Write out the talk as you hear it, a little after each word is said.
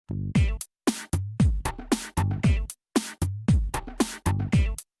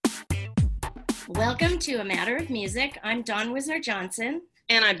Welcome to A Matter of Music. I'm Dawn Wisner-Johnson.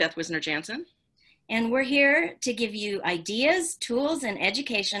 And I'm Beth Wisner-Jansen. And we're here to give you ideas, tools, and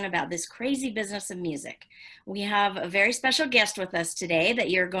education about this crazy business of music. We have a very special guest with us today that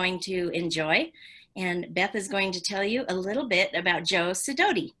you're going to enjoy. And Beth is going to tell you a little bit about Joe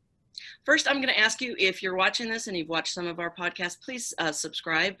Sidoti. First, I'm going to ask you, if you're watching this and you've watched some of our podcasts, please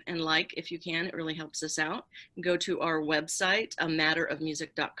subscribe and like if you can. It really helps us out. Go to our website,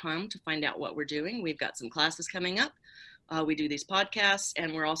 amatterofmusic.com, to find out what we're doing. We've got some classes coming up. We do these podcasts,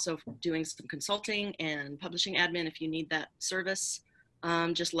 and we're also doing some consulting and publishing admin. If you need that service,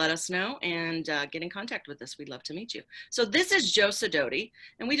 just let us know and get in contact with us. We'd love to meet you. So this is Joe Sidoti,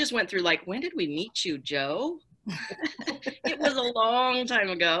 and we just went through, like, when did we meet you, Joe? It was a long time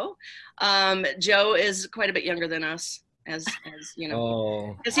ago. Joe is quite a bit younger than us, as you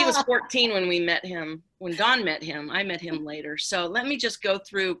know, because he was 14 when we met him. When Dawn met him, I met him later. So let me just go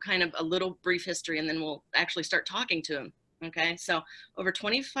through kind of a little brief history, and then we'll actually start talking to him. Okay, so over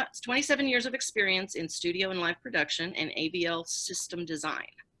 27 years of experience in studio and live production and AVL system design.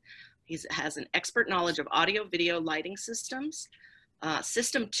 He has an expert knowledge of audio, video, lighting systems,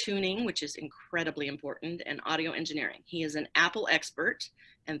 system tuning, which is incredibly important, and audio engineering. He is an Apple expert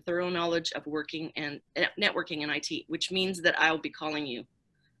and thorough knowledge of working and networking and IT, which means that I'll be calling you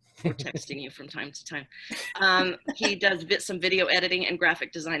or texting you from time to time. He does some video editing and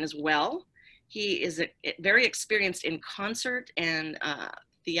graphic design as well. He is very experienced in concert and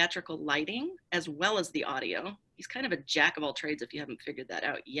theatrical lighting, as well as the audio. He's kind of a jack of all trades if you haven't figured that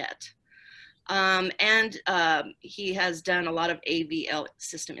out yet. He has done a lot of AVL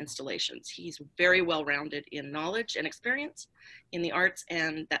system installations. He's very well-rounded in knowledge and experience in the arts,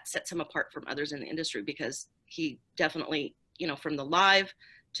 and that sets him apart from others in the industry, because he definitely, you know, from the live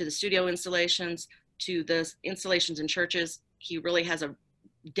to the studio installations to the installations in churches, he really has a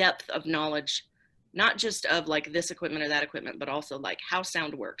depth of knowledge, not just of like this equipment or that equipment, but also like how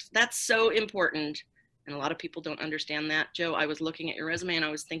sound works. That's so important. And a lot of people don't understand that. Joe, I was looking at your resume and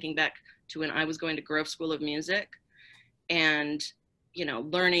I was thinking back to when I was going to Grove School of Music and, you know,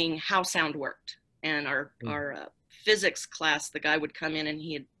 learning how sound worked. And our physics class, the guy would come in, and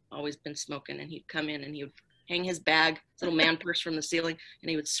he had always been smoking, and he'd come in and he would hang his bag, his little man purse, from the ceiling, and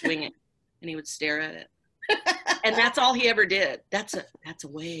he would swing it and he would stare at it. And that's all he ever did. That's a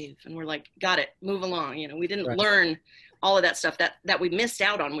wave. And we're like, got it, move along. You know, we didn't learn all of that stuff that we missed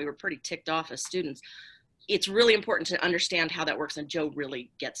out on. We were pretty ticked off as students. It's really important to understand how that works, and Joe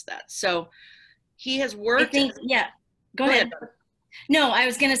really gets that. So he has worked. Go ahead. No, I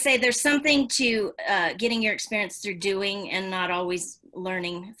was going to say there's something to getting your experience through doing and not always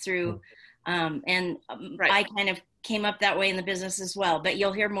learning through. I kind of came up that way in the business as well, but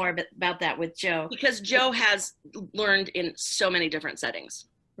you'll hear more about that with Joe. Because Joe has learned in so many different settings.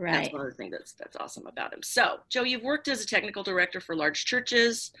 Right. That's one of the things that's awesome about him. So, Joe, you've worked as a technical director for large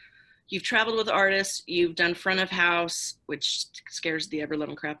churches. You've traveled with artists. You've done front of house, which scares the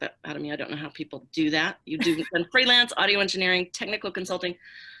ever-loving crap out of me. I don't know how people do that. You've done freelance, audio engineering, technical consulting.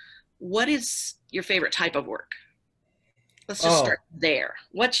 What is your favorite type of work? Let's just start there.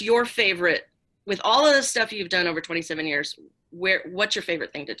 What's your favorite, with all of the stuff you've done over 27 years, what's your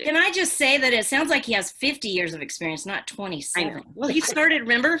favorite thing to do? Can I just say that it sounds like he has 50 years of experience, not 27. I know. Well, he started,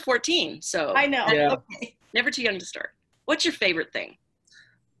 remember, 14. So I know. Yeah. Okay. Never too young to start. What's your favorite thing?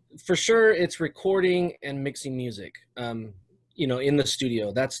 For sure, it's recording and mixing music. You know, in the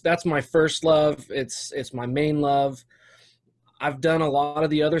studio. That's my first love. It's my main love. I've done a lot of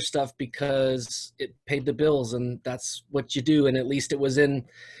the other stuff because it paid the bills, and that's what you do. And at least it was in,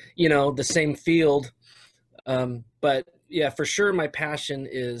 you know, the same field. But yeah, for sure, my passion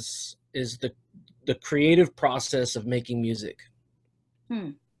is the creative process of making music.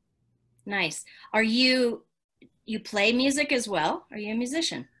 Nice. Are you play music as well? Are you a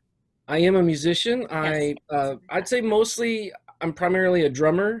musician? I am a musician. Yes. I'd say mostly I'm primarily a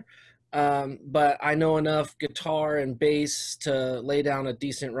drummer. But I know enough guitar and bass to lay down a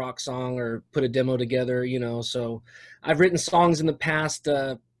decent rock song or put a demo together, you know. So I've written songs in the past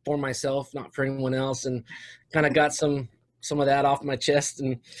for myself, not for anyone else, and kind of got some of that off my chest.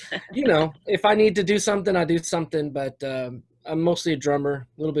 And, you know, if I need to do something, I do something. But I'm mostly a drummer,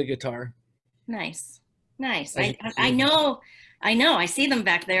 a little bit of guitar. Nice. I know. I see them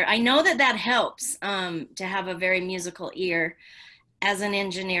back there. I know that helps to have a very musical ear as an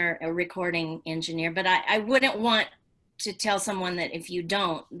engineer, a recording engineer, but I wouldn't want to tell someone that if you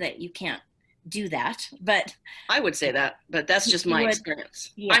don't, that you can't do that. But I would say that, but that's just my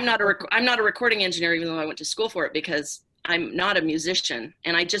experience. Yeah. I'm not a recording engineer, even though I went to school for it, because I'm not a musician,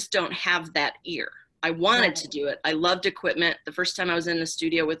 and I just don't have that ear. I wanted to do it. I loved equipment. The first time I was in the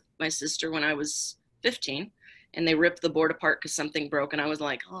studio with my sister when I was 15, and they ripped the board apart because something broke, and I was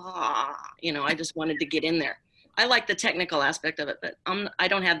like, I just wanted to get in there. I like the technical aspect of it, but I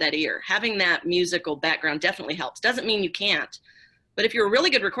don't have that ear. Having that musical background definitely helps. Doesn't mean you can't, but if you're a really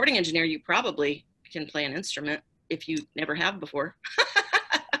good recording engineer, you probably can play an instrument if you never have before.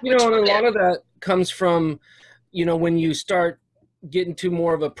 And a lot of that comes from, when you start getting to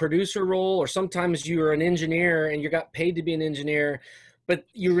more of a producer role, or sometimes you're an engineer and you got paid to be an engineer, but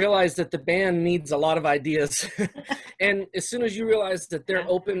you realize that the band needs a lot of ideas. And as soon as you realize that they're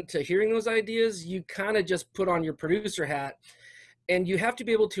open to hearing those ideas, you kind of just put on your producer hat, and you have to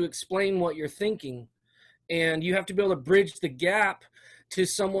be able to explain what you're thinking. And you have to be able to bridge the gap to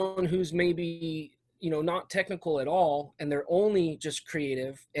someone who's maybe, not technical at all, and they're only just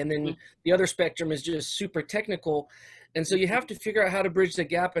creative. And then the other spectrum is just super technical. And so you have to figure out how to bridge the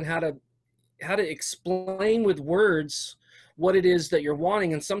gap and how to explain with words what it is that you're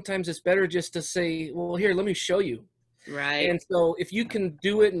wanting. And sometimes it's better just to say, well, here, let me show you. Right. And so if you can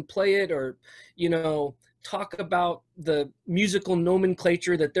do it and play it, or, talk about the musical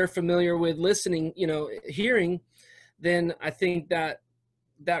nomenclature that they're familiar with listening, hearing, then I think that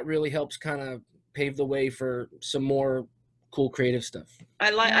really helps kind of pave the way for some more cool creative stuff.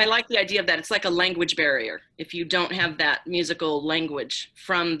 I like the idea of that. It's like a language barrier if you don't have that musical language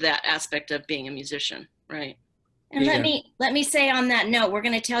from that aspect of being a musician, right? And let me say on that note, we're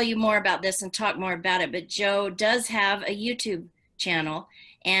going to tell you more about this and talk more about it, but Joe does have a YouTube channel,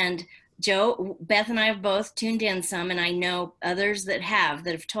 and Joe, Beth and I have both tuned in some, and I know others that have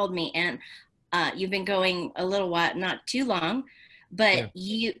told me, and you've been going a little while, not too long, but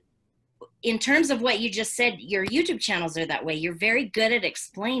you, in terms of what you just said, your YouTube channels are that way. You're very good at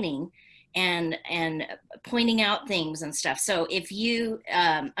explaining and pointing out things and stuff. So if you,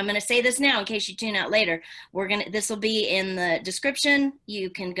 I'm going to say this now in case you tune out later, this will be in the description. You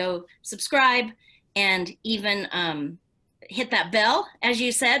can go subscribe and even hit that bell, as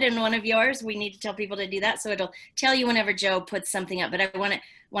you said in one of yours. We need to tell people to do that, so it'll tell you whenever Joe puts something up. But I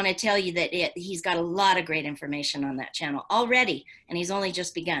want to tell you that he's got a lot of great information on that channel already, and he's only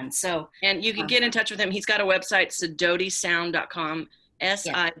just begun. So, and you can get in touch with him. He's got a website, sidotisound.com,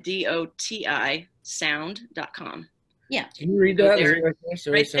 SIDOTI sound.com. Yeah. Can you read that?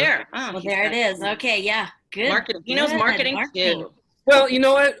 Right there. Oh, well, there it is. Okay, yeah, good. Marketing. He knows marketing too. Well, you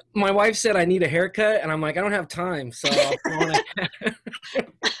know what? My wife said I need a haircut, and I'm like, I don't have time. So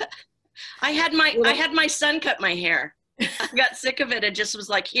I had my son cut my hair. I got sick of it and just was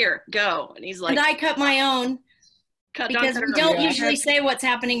like, here, go. And he's like, and I cut my own. Because we don't usually say what's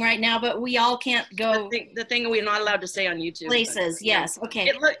happening right now, but we all can't go. The thing we're not allowed to say on YouTube. Places, yes.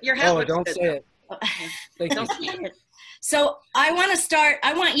 Okay. Your hat looks don't good, say it. Don't say it. So I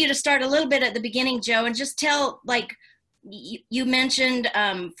want you to start a little bit at the beginning, Joe, and just tell, like, you mentioned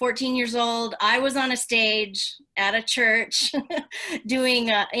 14 years old. I was on a stage at a church doing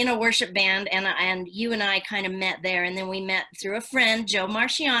in a worship band, and you and I kind of met there, and then we met through a friend, Joe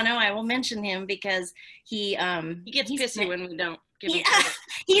Marciano. I will mention him because he gets pissy when we don't give him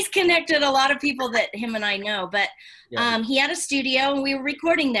he's connected a lot of people that him and I know, but he had a studio and we were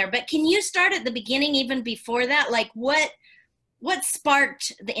recording there. But can you start at the beginning, even before that? Like what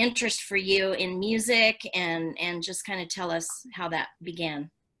sparked the interest for you in music, and just kind of tell us how that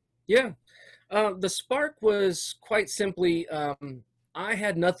began? Yeah. The spark was quite simply, I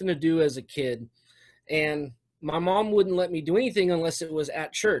had nothing to do as a kid, and my mom wouldn't let me do anything unless it was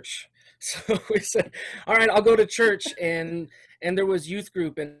at church. So we said, all right, I'll go to church. And there was youth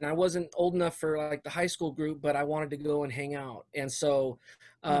group, and I wasn't old enough for like the high school group, but I wanted to go and hang out. And so,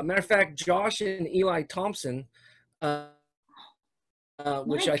 matter of fact, Josh and Eli Thompson,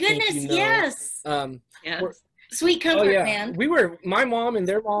 which I think you know. Yes. Yes. Sweet Comfort Band. We were, my mom and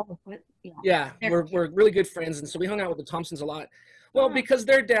their mom, we're really good friends, and so we hung out with the Thompsons a lot. Well, because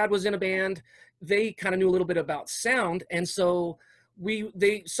their dad was in a band, they kind of knew a little bit about sound, and so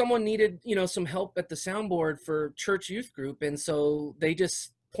someone needed, some help at the soundboard for church youth group, and so they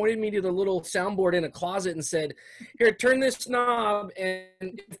just pointed me to the little soundboard in a closet and said, here, turn this knob,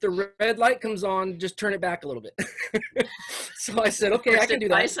 and if the red light comes on, just turn it back a little bit. So I said, okay, I can do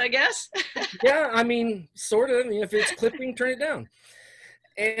that. I guess. Yeah, I mean, sort of. I mean, if it's clipping, turn it down.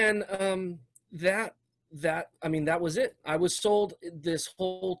 And that was it. I was sold this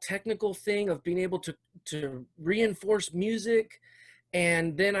whole technical thing of being able to reinforce music.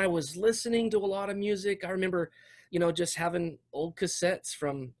 And then I was listening to a lot of music. I remember, just having old cassettes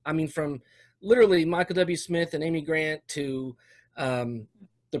from literally Michael W. Smith and Amy Grant to,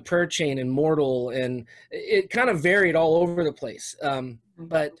 the Prayer Chain and Mortal, and it kind of varied all over the place.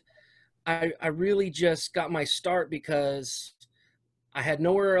 But I really just got my start because I had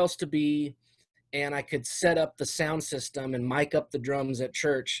nowhere else to be, and I could set up the sound system and mic up the drums at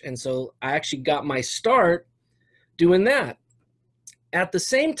church. And so I actually got my start doing that. At the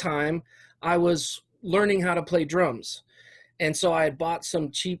same time, I was learning how to play drums. And so I had bought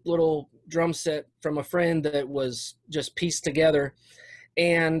some cheap little drum set from a friend that was just pieced together.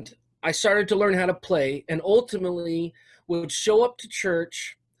 And I started to learn how to play, and ultimately would show up to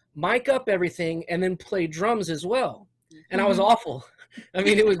church, mic up everything, and then play drums as well. And I was awful. I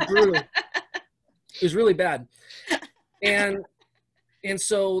mean, it was brutal. It was really bad. And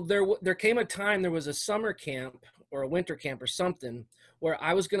so there came a time, there was a summer camp or a winter camp or something where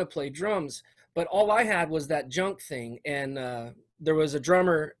I was going to play drums, but all I had was that junk thing. And there was a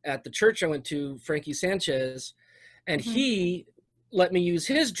drummer at the church I went to, Frankie Sanchez, and he let me use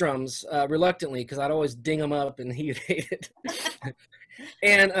his drums reluctantly, because I'd always ding them up and he'd hate it.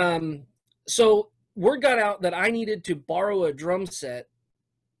 And so word got out that I needed to borrow a drum set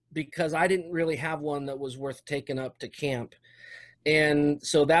because I didn't really have one that was worth taking up to camp. And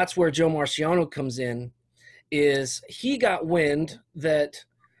so that's where Joe Marciano comes in. Is he got wind that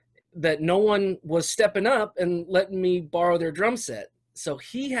no one was stepping up and letting me borrow their drum set. So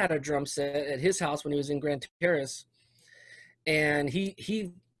he had a drum set at his house when he was in Grand Terrace, and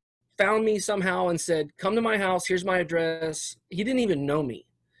he found me somehow and said, "Come to my house, here's my address." He didn't even know me,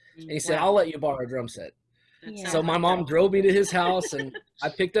 and he said, "I'll let you borrow a drum set." Yeah. So my mom drove me to his house, and I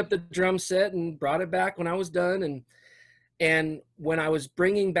picked up the drum set and brought it back when I was done. And when I was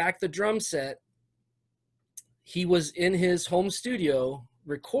bringing back the drum set, he was in his home studio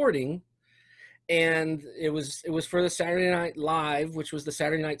recording, and it was for the Saturday Night Live, which was the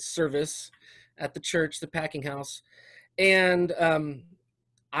Saturday night service at the church, the packing house. And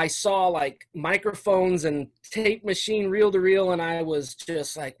I saw like microphones and tape machine reel to reel, and I was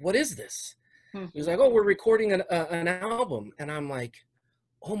just like, "What is this?" He was like, "Oh, we're recording an album." And I'm like,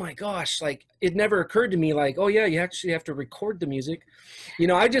 "Oh my gosh," like it never occurred to me like, "Oh yeah, you actually have to record the music."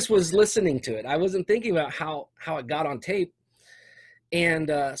 I just was listening to it. I wasn't thinking about how it got on tape.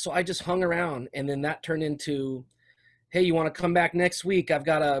 And so I just hung around, and then that turned into, "Hey, you want to come back next week? I've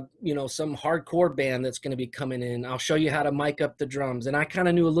got some hardcore band that's going to be coming in. I'll show you how to mic up the drums." And I kind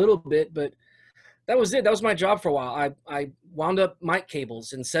of knew a little bit, but that was it. That was my job for a while. I wound up mic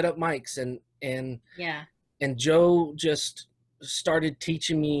cables and set up mics, and Joe just started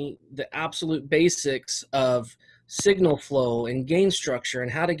teaching me the absolute basics of signal flow and gain structure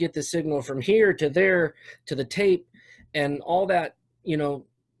and how to get the signal from here to there to the tape and all that,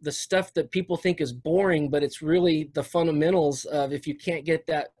 the stuff that people think is boring, but it's really the fundamentals of, if you can't get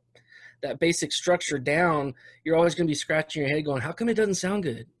that basic structure down, you're always going to be scratching your head going, "How come it doesn't sound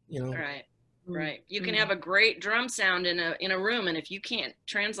good?" Right. You can have a great drum sound in a room, and if you can't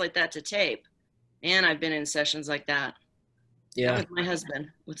translate that to tape, and I've been in sessions like that. Yeah. That was my husband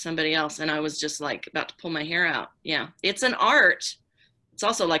with somebody else, and I was just like about to pull my hair out. Yeah. It's an art. It's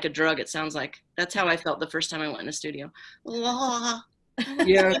also like a drug, it sounds like. That's how I felt the first time I went in the studio.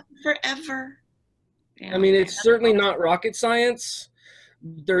 Yeah. Forever. Yeah. I mean, it's certainly not rocket science.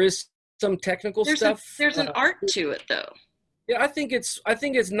 There is some technical stuff. There's an art to it, though. Yeah, I think it's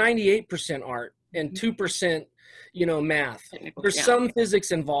 98% art and 2%, math. Technical, There's some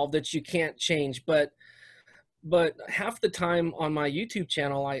physics involved that you can't change, but half the time on my YouTube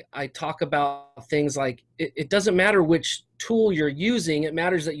channel, I talk about things like it doesn't matter which tool you're using. It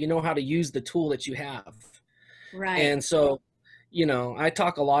matters that you know how to use the tool that you have. Right. And so, I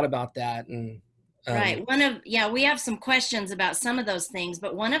talk a lot about that. And right. We have some questions about some of those things,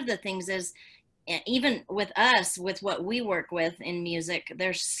 but one of the things is, even with us, with what we work with in music,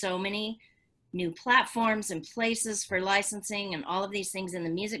 there's so many new platforms and places for licensing and all of these things in the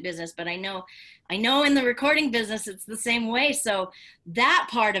music business. But I know in the recording business, it's the same way. So that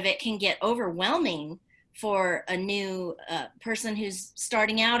part of it can get overwhelming for a new person who's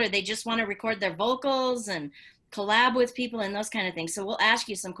starting out, or they just want to record their vocals and collab with people and those kind of things. So we'll ask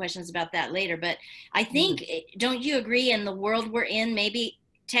you some questions about that later. But I think, don't you agree, in the world we're in, maybe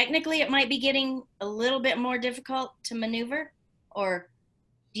technically it might be getting a little bit more difficult to maneuver? Or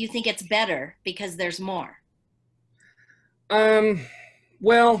do you think it's better because there's more?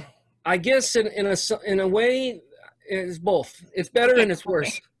 Well, I guess in a way, it's both. It's better and it's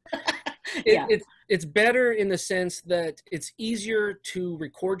worse. It's better in the sense that it's easier to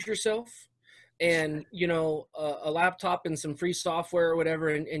record yourself, and a laptop and some free software or whatever,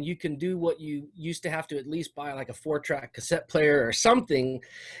 and you can do what you used to have to at least buy, like a 4-track cassette player or something,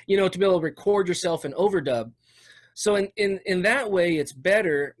 to be able to record yourself and overdub. So in that way, it's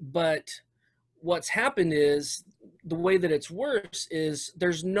better. But what's happened is the way that it's worse is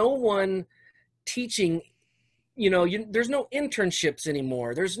there's no one teaching, there's no internships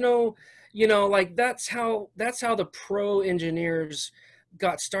anymore. There's no, like that's how the pro engineers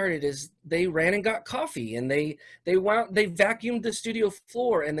got started, is they ran and got coffee, and they vacuumed the studio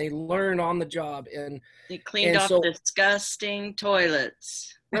floor, and they learned on the job, and they cleaned off disgusting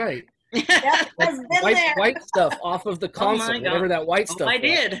toilets. Right. That white stuff off of the console, whatever that white stuff I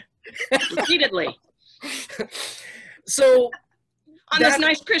did repeatedly. So on those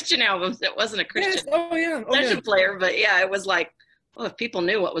nice Christian albums, it wasn't a Christian session player, but yeah, it was like, oh, if people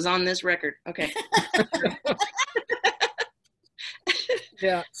knew what was on this record. Okay.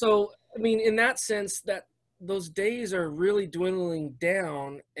 Yeah. So, I mean, in that sense, that those days are really dwindling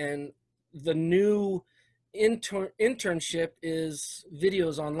down, and the new internship is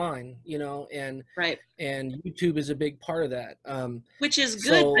videos online, and right. And YouTube is a big part of that. Which is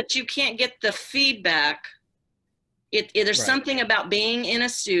good, but you can't get the feedback. There's something about being in a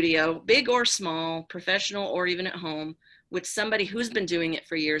studio, big or small, professional or even at home, with somebody who's been doing it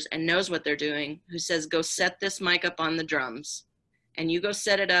for years and knows what they're doing, who says, go set this mic up on the drums. And you go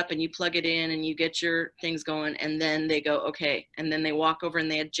set it up and you plug it in and you get your things going, and then they go, okay. And then they walk over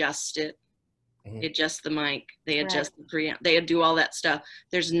and they adjust it. Mm-hmm. They adjust the mic, they adjust the preamp, they do all that stuff.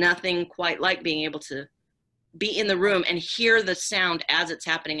 There's nothing quite like being able to be in the room and hear the sound as it's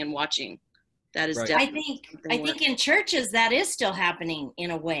happening and watching. That is definitely I think in churches that is still happening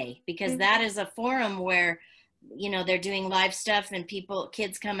in a way, because that is a forum where, they're doing live stuff and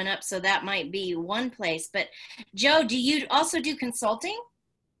kids coming up. So that might be one place. But Joe, do you also do consulting?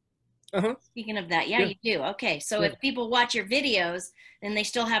 Uh-huh. Speaking of that, you do. Okay. So if people watch your videos and they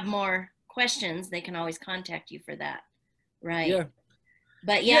still have more questions, they can always contact you for that. Right. Yeah.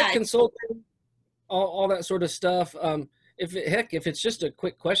 But consulting, all that sort of stuff. If it's just a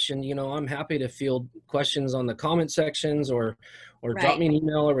quick question, I'm happy to field questions on the comment sections or drop me an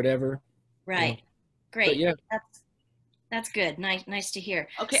email or whatever. Right. Great. Yeah. That's good. Nice to hear.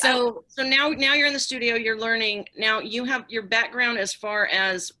 Okay. So now you're in the studio, you're learning. Now you have your background as far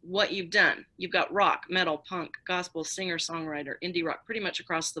as what you've done. You've got rock, metal, punk, gospel, singer, songwriter, indie rock, pretty much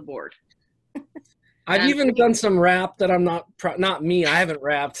across the board. I've even done some rap that I'm not me. I haven't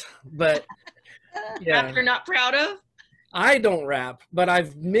rapped, but rap you're not proud of? I don't rap, but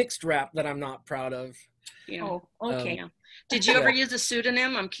I've mixed rap that I'm not proud of. Yeah. Oh, okay. Did you ever use a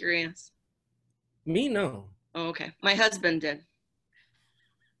pseudonym? I'm curious. Me, no. Oh, okay. My husband did.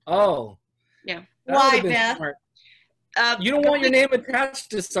 Oh. Yeah. Why, Beth? You don't want your name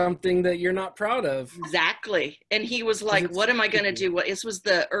attached to something that you're not proud of. Exactly. And he was like, what am I going to do? This was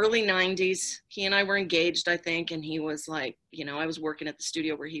the early 90s. He and I were engaged, I think. And he was like, I was working at the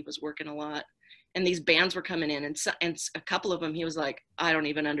studio where he was working a lot. And these bands were coming in, and a couple of them, he was like, I don't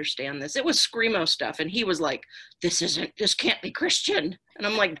even understand this. It was screamo stuff. And he was like, this can't be Christian. And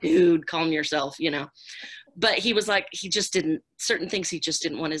I'm like, dude, calm yourself, But he was like, certain things he just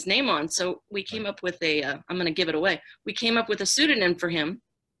didn't want his name on. So we came up with I'm going to give it away. We came up with a pseudonym for him,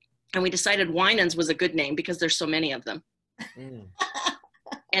 and we decided Winans was a good name because there's so many of them. Mm.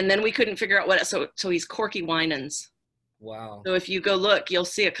 And then we couldn't figure out so he's Corky Winans. Wow. So if you go look, you'll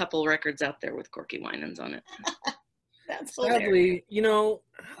see a couple records out there with Corky Winans on it. That's sadly,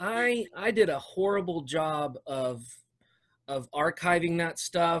 I did a horrible job of archiving that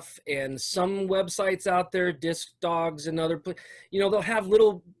stuff, and some websites out there, Disc Dogs and other, they'll have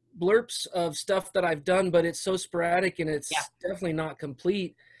little blurps of stuff that I've done, but it's so sporadic and it's definitely not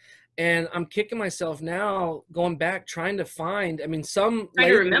complete. And I'm kicking myself now going back, trying to find, trying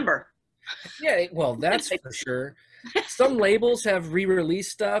to remember. Yeah, well, that's for sure. Some labels have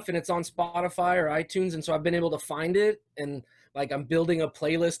re-released stuff and it's on Spotify or iTunes, and so I've been able to find it, and like I'm building a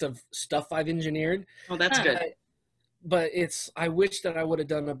playlist of stuff I've engineered. Oh, that's good. But I wish that I would have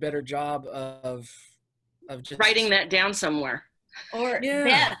done a better job of just writing that down somewhere. Or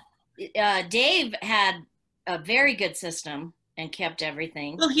Beth, Dave had a very good system and kept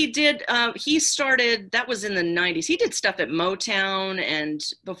everything. Well, he did. He started, that was in the 90s. He did stuff at Motown, and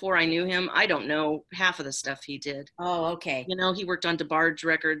before I knew him, I don't know half of the stuff he did. Oh, okay. He worked on DeBarge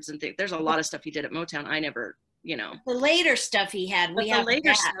records and things. There's a lot of stuff he did at Motown. I never, The later stuff he had, the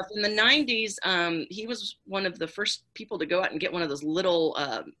later stuff in the 90s, he was one of the first people to go out and get one of those little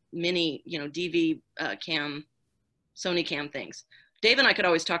mini, DV cam, Sony cam things. Dave and I could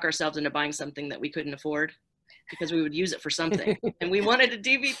always talk ourselves into buying something that we couldn't afford, because we would use it for something. And we wanted a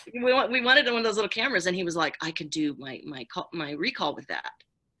DV, we wanted one of those little cameras, and he was like, I could do my recall with that.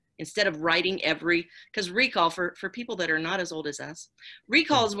 Instead of writing because recall, for people that are not as old as us,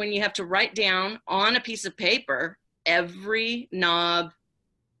 recall is when you have to write down on a piece of paper every knob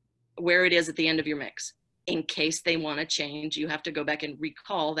where it is at the end of your mix. In case they want to change, you have to go back and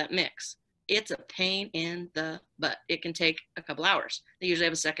recall that mix. It's a pain in the butt. It can take a couple hours. They usually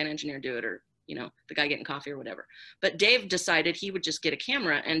have a second engineer do it, or, you know, the guy getting coffee or whatever. But Dave decided he would just get a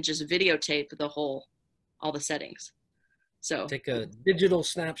camera and just videotape all the settings. So take a digital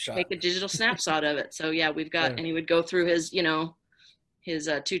snapshot. Take a digital snapshot of it. So yeah, we've got, and he would go through his, you know, his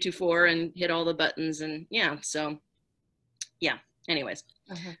 224 and hit all the buttons, and yeah. So yeah, anyways.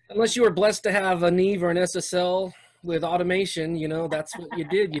 Unless you were blessed to have a Neve or an SSL with automation, you know, that's what you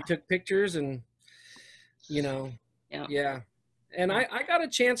did. You took pictures and, you know, yeah. And I got a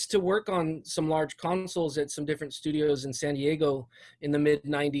chance to work on some large consoles at some different studios in San Diego in the mid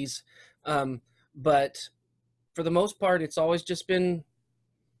 90s. But for the most part, it's always just been,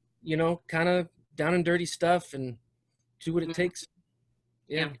 you know, kind of down and dirty stuff and do what it takes.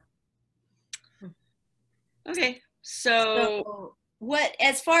 Yeah. Okay. So what,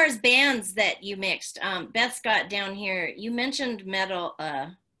 as far as bands that you mixed, Beth's got down here, you mentioned metal,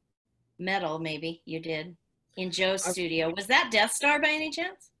 maybe you did in Joe's studio. Was that Death Star by any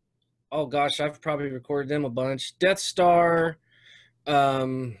chance? Oh gosh, I've probably recorded them a bunch. Death Star,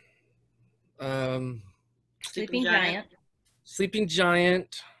 Sleeping Giant. Sleeping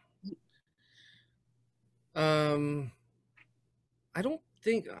Giant. I don't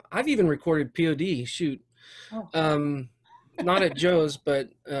think I've even recorded POD. Shoot. Oh. Not at Joe's, but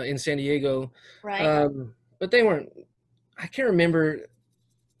in San Diego. Right. But they weren't. I can't remember.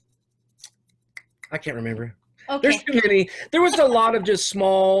 Okay. There's too many. There was a lot of just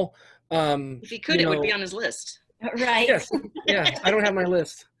small. If he could, it would be on his list. Right. Yes. Yeah. I don't have my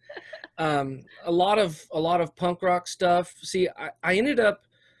list. A lot of punk rock stuff. See, I ended up,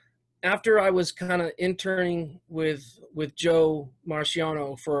 after I was kind of interning with Joe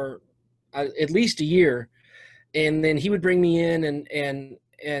Marciano for at least a year, and then he would bring me in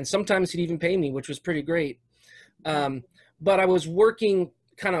and sometimes he'd even pay me, which was pretty great. But I was working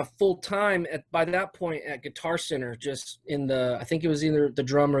kind of full time by that point at Guitar Center, just in I think it was either the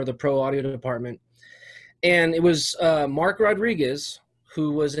drum or the pro audio department. And it was Mark Rodriguez,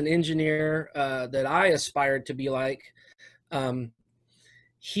 who was an engineer that I aspired to be like.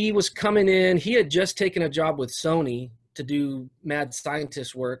 He was coming in. He had just taken a job with Sony to do Mad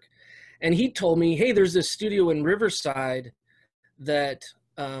Scientist work. And he told me, hey, there's this studio in Riverside that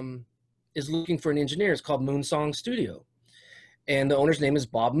is looking for an engineer. It's called Moonsong Studio. And the owner's name is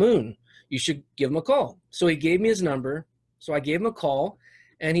Bob Moon. You should give him a call. So he gave me his number. So I gave him a call.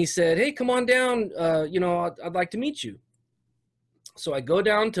 And he said, hey, come on down. You know, I'd like to meet you. So I go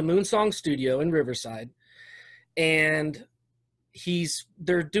down to Moonsong Studio in Riverside. And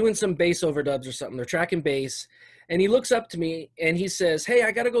they're doing some bass overdubs or something. They're tracking bass. And he looks up to me and he says, hey,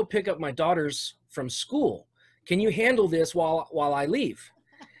 I got to go pick up my daughters from school. Can you handle this while I leave?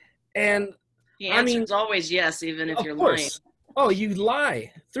 And the answer is always yes, even if you're lying. Oh, you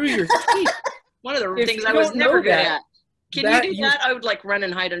lie through your teeth. One of the things I was never good at. Can you do that? I would like run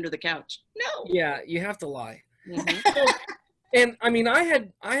and hide under the couch. No. Yeah, you have to lie. Mm-hmm. And I mean, I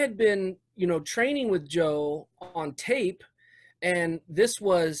had been, you know, training with Joe on tape, and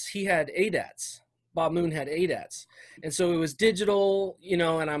he had ADATs. Bob Moon had ADATs. And so it was digital, you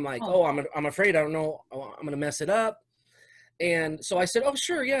know, and I'm like, I'm afraid I don't know, I'm going to mess it up. And so I said, oh,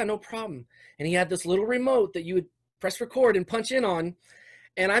 sure, yeah, no problem. And he had this little remote that you would press record and punch in on.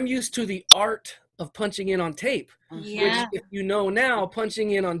 And I'm used to the art of punching in on tape, which, if you know now,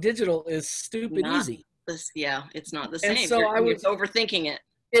 punching in on digital is stupid easy. Yeah, it's not the same. And so I was overthinking it.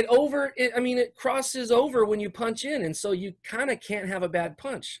 It crosses over when you punch in, and so you kind of can't have a bad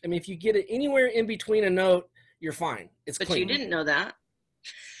punch. I mean, if you get it anywhere in between a note, you're fine. It's clean. But you didn't know that.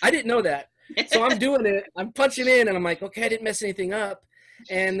 I didn't know that. So I'm doing it. I'm punching in, and I'm like, okay, I didn't mess anything up.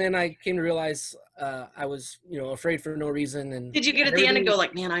 And then I came to realize I was, you know, afraid for no reason. And did you get at the end and go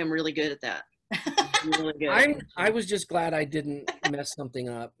like, man, I am really good at that? Really good. I was just glad I didn't mess something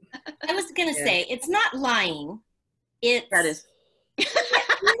up. I was gonna say, it's not lying. That is.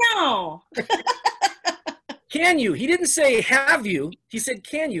 No. Can you? He didn't say have you. He said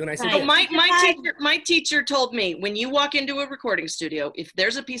can you, and I said. Oh, my teacher told me, when you walk into a recording studio, if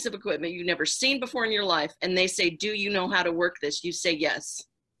there's a piece of equipment you've never seen before in your life, and they say, "Do you know how to work this?" You say yes.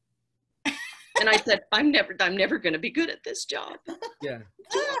 And I said, I'm never going to be good at this job. Yeah.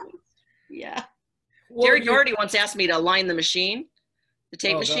 Yeah. Well, Jerry Doherty once asked me to align the machine. The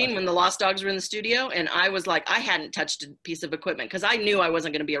tape machine, when the Lost Dogs were in the studio, and I was like, I hadn't touched a piece of equipment because I knew I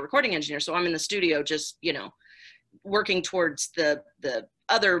wasn't going to be a recording engineer. So I'm in the studio just, you know, working towards the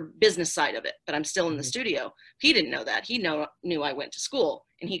other business side of it, but I'm still in the studio. He didn't know that. He knew I went to school,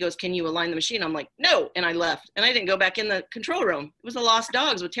 And he goes, can you align the machine? I'm like, no. And I left. And I didn't go back in the control room. It was the Lost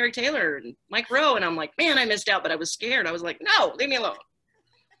Dogs with Terry Taylor and Mike Rowe. And I'm like, man, I missed out, but I was scared. I was like, no, leave me alone.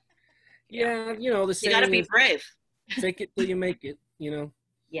 Yeah, you know, the You got to be brave. Fake it till you make it, you know?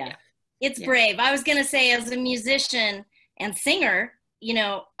 Yeah. It's brave. I was going to say, as a musician and singer, you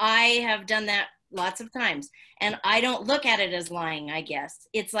know, I have done that lots of times. And I don't look at it as lying, I guess.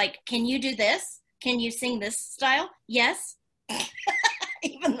 It's like, can you do this? Can you sing this style? Yes.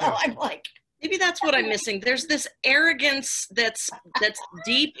 Even though I'm like, maybe that's what I'm missing. There's this arrogance that's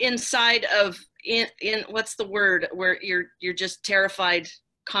deep inside of in what's the word, where you're just terrified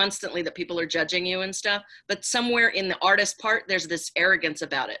constantly that people are judging you and stuff. But somewhere in the artist part, there's this arrogance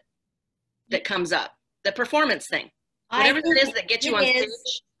about it that comes up. The performance thing, whatever it is that gets you on stage.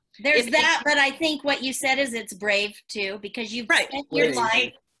 There's that, but I think what you said is it's brave too, because you've spent your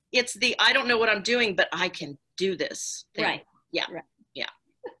life. It's the I don't know what I'm doing, but I can do this thing. Right. Yeah. Right. Yeah.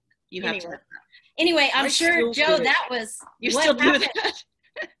 You have to. Anyway, I'm sure, Joe, that was you still do that.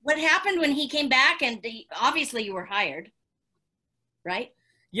 What happened when he came back? And obviously you were hired, right?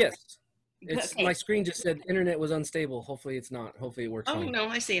 Yes. My screen just said internet was unstable. Hopefully it's not. Hopefully it works. Oh, no,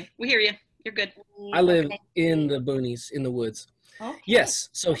 I see you. We hear you. You're good. I live in the boonies, in the woods. Okay. Yes.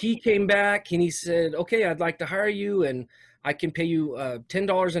 So he came back and he said, okay, I'd like to hire you and I can pay you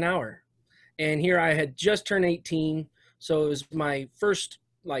 $10 an hour. And here I had just turned 18. So it was my first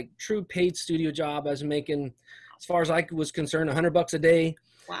like true paid studio job. I was making, as far as I was concerned, $100 a day.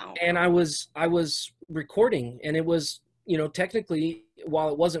 Wow. And I was recording, and it was, you know, technically, while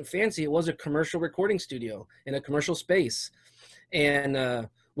it wasn't fancy, it was a commercial recording studio in a commercial space, and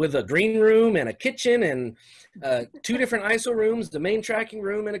with a green room and a kitchen and 2 different ISO rooms, the main tracking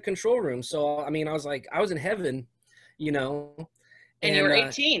room and a control room. So, I mean, I was like, I was in heaven, you know. And you were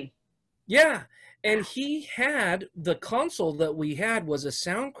 18. Yeah. And he had, the console that we had was a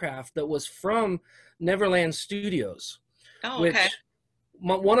Soundcraft that was from Neverland Studios. Oh, okay.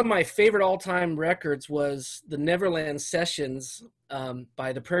 One of my favorite all-time records was the Neverland Sessions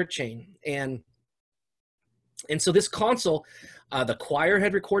by the Prayer Chain. And so this console, the Choir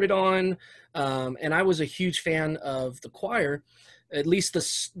had recorded on, and I was a huge fan of the Choir, at least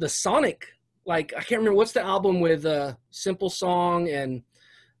the sonic, like, I can't remember, what's the album with Simple Song and...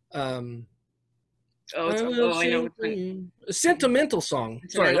 I know a sentimental song.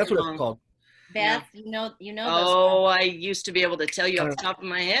 Sorry, that's what it's called. Beth, you know. Oh, I used to be able to tell you off the top of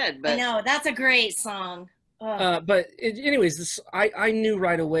my head, but I know that's a great song. Anyways, I knew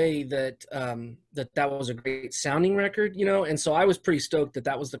right away that that was a great sounding record, you know, and so I was pretty stoked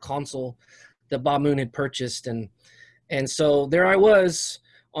that was the console that Bob Moon had purchased, and so there I was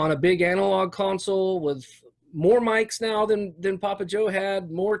on a big analog console with more mics now than Papa Joe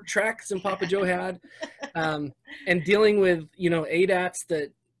had, more tracks than Papa Joe had, and dealing with, you know, ADATs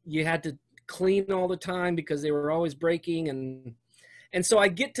that you had to clean all the time because they were always breaking, and so I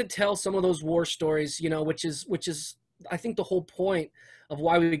get to tell some of those war stories, you know, which is I think the whole point of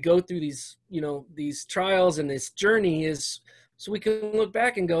why we go through these, you know, these trials and this journey is so we can look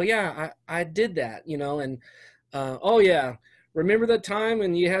back and go, yeah, I did that, you know, and oh yeah, remember that time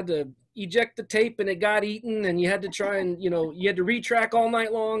when you had to eject the tape and it got eaten and you had to try and, you know, you had to retrack all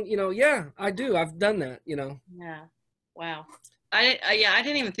night long, you know. Yeah, I do. I've done that, you know. Yeah. Wow. I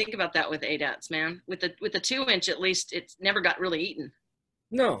didn't even think about that with ADATs, man. With the 2-inch, at least it's never got really eaten.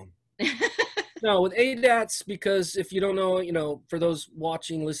 No. No, with ADATs, because if you don't know, you know, for those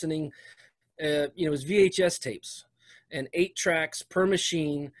watching, listening, you know, it was VHS tapes and 8 tracks per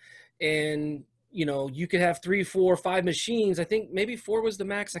machine, and you know, you could have 3, 4, 5 machines. I think maybe 4 was the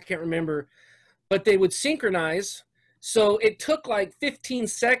max. I can't remember. But they would synchronize. So it took like 15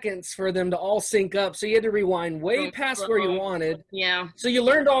 seconds for them to all sync up. So you had to rewind way past where you wanted. Yeah. So you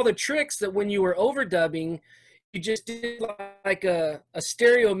learned all the tricks that when you were overdubbing, you just did like a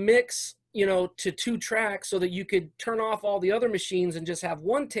stereo mix, you know, to 2 tracks so that you could turn off all the other machines and just have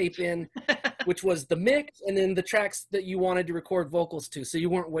one tape in, which was the mix, and then the tracks that you wanted to record vocals to. So you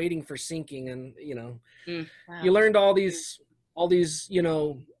weren't waiting for syncing, and, you know, Wow. you learned all these, you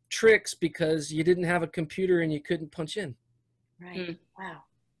know, tricks because you didn't have a computer and you couldn't punch in. Right. Wow.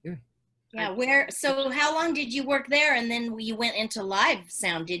 Yeah. Yeah. So how long did you work there? And then you went into live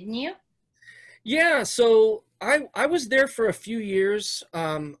sound, didn't you? Yeah. So I was there for a few years.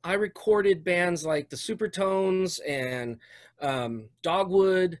 I recorded bands like the Supertones and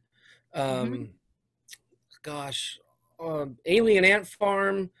Dogwood, Alien Ant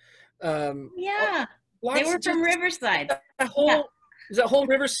Farm. Yeah, they were from Riverside. That whole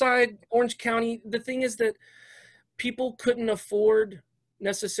Riverside, Orange County. The thing is that people couldn't afford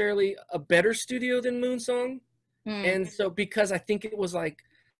necessarily a better studio than Moonsong. And so because I think it was like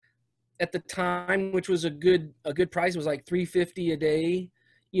at the time, which was a good price. It was like $350 a day,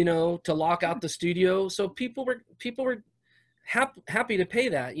 you know, to lock out the studio. So people were happy to pay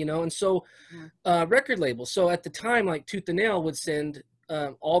that, you know. And so record labels, so at the time, like Tooth and Nail would send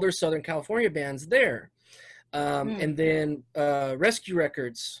all their Southern California bands there. And then Rescue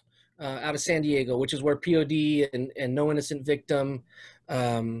Records out of San Diego, which is where POD and No Innocent Victim,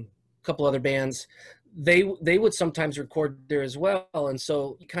 a couple other bands, they would sometimes record there as well. And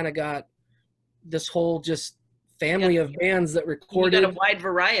so you kind of got this whole just family of bands that recorded. You got a wide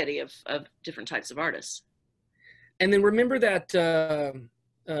variety of different types of artists. And then remember that there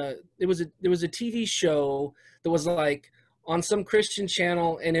was a TV show that was like on some Christian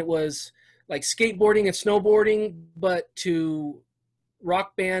channel, and it was like skateboarding and snowboarding, but to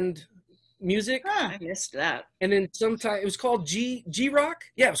rock band music. I missed that. And then sometime it was called G Rock.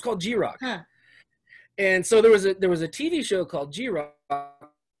 Yeah, it was called G Rock. And so there was a TV show called G Rock.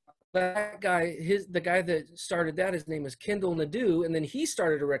 That guy, the guy that started that, his name is Kendall Nadeau, and then he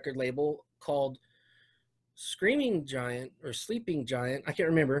started a record label called Screaming Giant or Sleeping Giant, I can't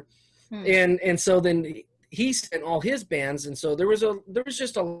remember. And so then he sent all his bands, and so there was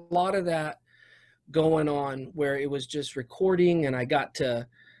just a lot of that going on where it was just recording, and I got to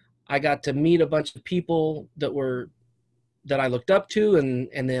meet a bunch of people that I looked up to,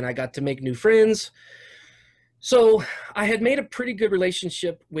 and then I got to make new friends. So I had made a pretty good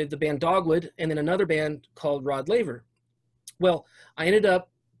relationship with the band Dogwood and then another band called Rod Laver. Well, I ended up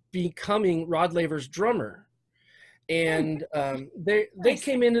becoming Rod Laver's drummer. And they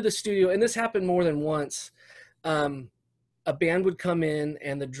came into the studio, and this happened more than once. A band would come in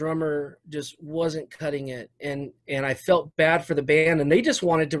and the drummer just wasn't cutting it. And I felt bad for the band, and they just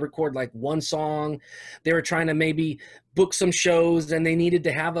wanted to record like one song. They were trying to maybe book some shows, and they needed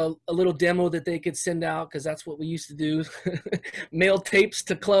to have a little demo that they could send out, because that's what we used to do, mail tapes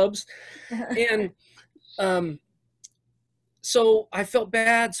to clubs. And so I felt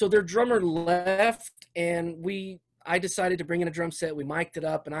bad. So their drummer left, and I decided to bring in a drum set. We mic'd it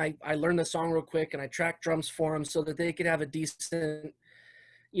up, and I learned the song real quick, and I tracked drums for them so that they could have a decent,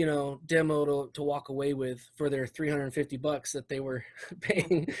 you know, demo to walk away with for their $350 that they were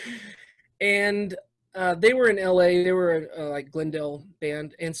paying. And they were in LA. They were like Glendale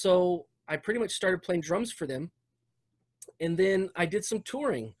band. And so I pretty much started playing drums for them. And then I did some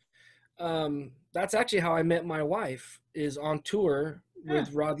touring. That's actually how I met my wife, is on tour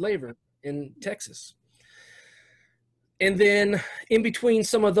with Rod Laver in Texas. And then in between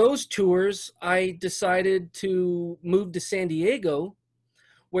some of those tours, I decided to move to San Diego,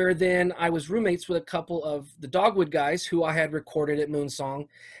 where then I was roommates with a couple of the Dogwood guys who I had recorded at Moonsong.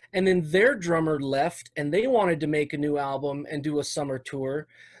 And then their drummer left, and they wanted to make a new album and do a summer tour.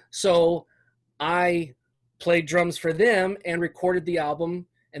 So I played drums for them and recorded the album,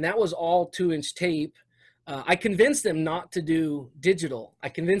 and that was all 2-inch tape. I convinced them not to do digital. I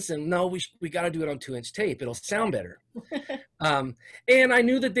convinced them, no, we got to do it on 2-inch tape. It'll sound better. And I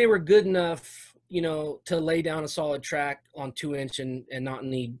knew that they were good enough, you know, to lay down a solid track on 2-inch and not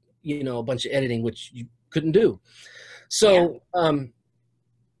need, you know, a bunch of editing, which you couldn't do. So,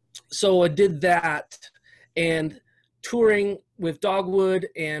 so I did that, and touring with Dogwood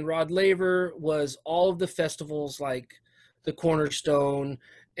and Rod Laver was all of the festivals, like the Cornerstone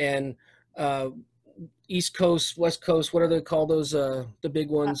and East Coast, West Coast, what are they called, those the big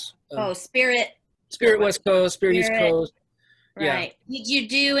ones? Spirit West Coast, Spirit East Coast. Right. Yeah. Did you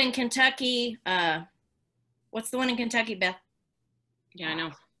do in Kentucky? What's the one in Kentucky, Beth?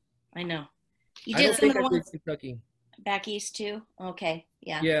 Yeah, I know. You did some of the ones Kentucky. Back east too? Okay.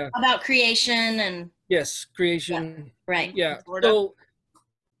 Yeah. Yeah. About Creation and yes, Creation. Yeah. Right. Yeah. So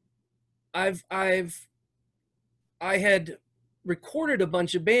I had recorded a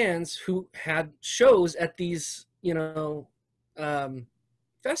bunch of bands who had shows at these, you know,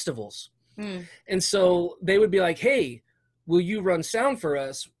 festivals. And so they would be like, hey, will you run sound for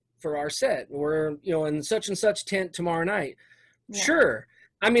us for our set? We're, you know, in such and such tent tomorrow night. Yeah. Sure.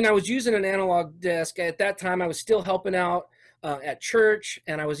 I mean, I was using an analog desk. At that time, I was still helping out at church,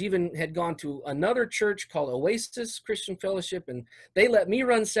 and I was had gone to another church called Oasis Christian Fellowship, and they let me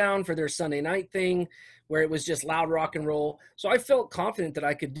run sound for their Sunday night thing, where it was just loud rock and roll. So I felt confident that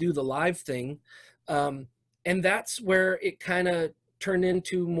I could do the live thing. And that's where it kind of turned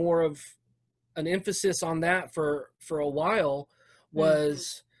into more of an emphasis on that for a while,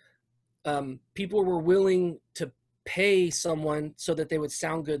 was people were willing to pay someone so that they would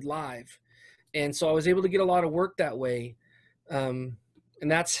sound good live. And so I was able to get a lot of work that way. And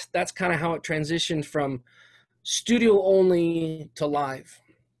that's kind of how it transitioned from studio only to live.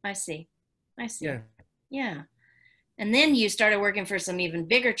 I see. Yeah. Yeah. And then you started working for some even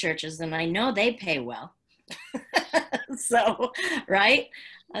bigger churches, and I know they pay well. So, right?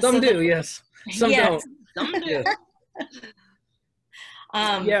 Some So do, yes. Some yes. don't. Some do. Yes.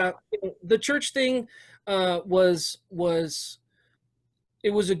 Yeah, the church thing was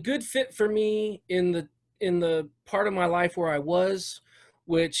it was a good fit for me in the part of my life where I was,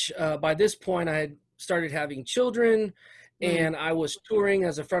 which by this point I had started having children, and I was touring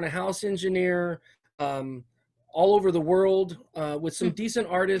as a front of house engineer um, all over the world with some decent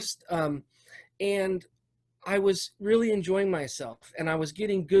artists, and I was really enjoying myself, and I was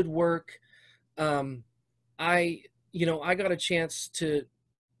getting good work. Um, I I got a chance to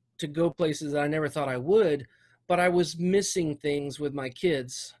go places that I never thought I would, but I was missing things with my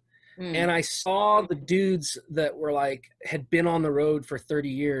kids. And I saw the dudes that were like, had been on the road for 30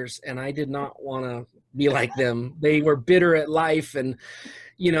 years, and I did not want to be like them. They were bitter at life, and,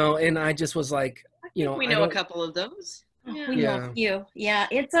 and I just was like, We know a couple of those. Yeah. We know a few. Yeah.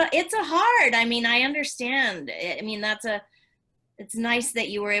 It's a hard, I mean, I understand. I mean, it's nice that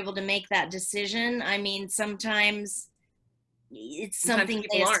you were able to make that decision. I mean, sometimes it's something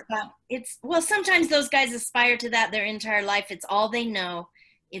they aspire, sometimes those guys aspire to that their entire life. It's all they know.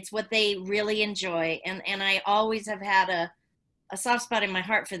 It's what they really enjoy. And I always have had a soft spot in my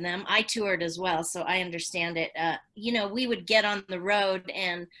heart for them. I toured as well, so I understand it. We would get on the road,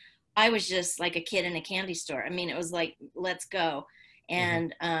 and I was just like a kid in a candy store. I mean, it was like, let's go.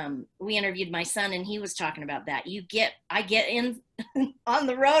 And we interviewed my son, and he was talking about that. I get in on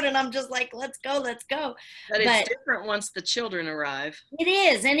the road, and I'm just like, let's go. But it's different once the children arrive. It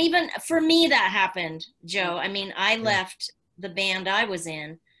is. And even for me, that happened, Joe. I mean, I left the band I was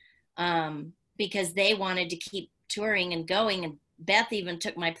in because they wanted to keep touring and going. And Beth even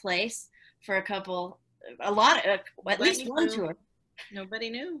took my place for at least one tour. Nobody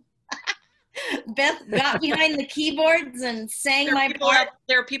knew. Beth got behind the keyboards and sang my part.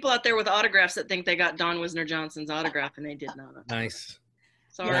 There are people out there with autographs that think they got Don Wisner Johnson's autograph, and they did not. Nice.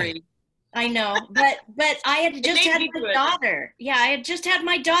 Sorry. Yeah. I know, but I had just had my daughter. Yeah, I had just had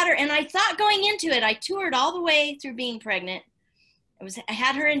my daughter, and I thought going into it, I toured all the way through being pregnant. I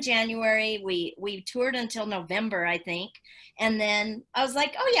had her in January. We toured until November, I think, and then I was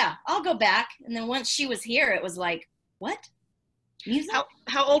like, oh yeah, I'll go back. And then once she was here, it was like, what? Music?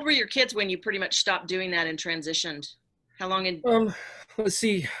 How old were your kids when you pretty much stopped doing that and transitioned? How long in? Let's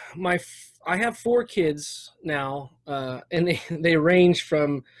see, I have 4 kids now, and they range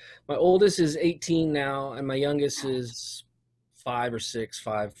from, my oldest is 18 now, and my youngest is 5 or 6,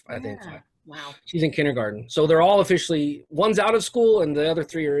 I think 5. Wow. She's in kindergarten. So they're all officially, one's out of school and the other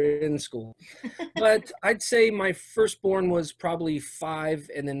 3 are in school. But I'd say my firstborn was probably 5,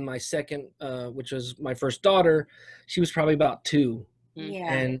 and then my second, which was my first daughter, she was probably about 2.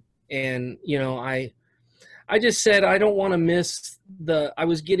 Yeah. And I just said, I don't want to miss I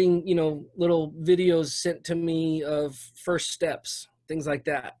was getting, little videos sent to me of first steps, things like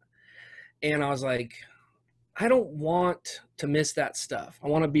that. And I was like, I don't want to miss that stuff. I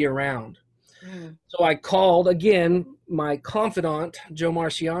want to be around. So I called again my confidant, Joe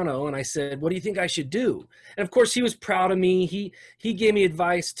Marciano, and I said, what do you think I should do? And of course he was proud of me. He gave me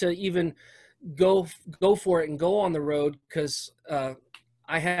advice to even go for it and go on the road, because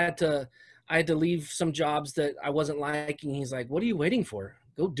I had to leave some jobs that I wasn't liking. He's like, what are you waiting for?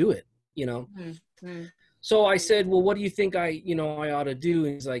 Go do it, So I said, well, what do you think I ought to do?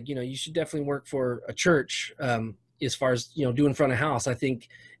 And he's like, you should definitely work for a church. As far as, doing front of house, I think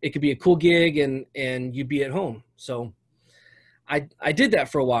it could be a cool gig, and you'd be at home. So I did that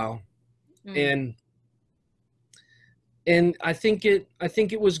for a while, and I think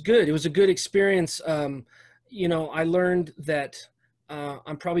it was good. It was a good experience. I learned that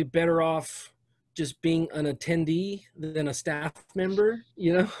I'm probably better off just being an attendee than a staff member,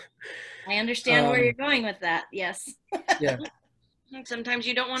 I understand where you're going with that. Yes. Yeah. Sometimes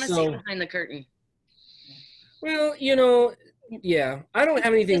you don't want to see behind the curtain. Well, yeah, I don't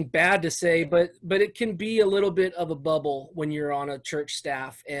have anything bad to say, but it can be a little bit of a bubble when you're on a church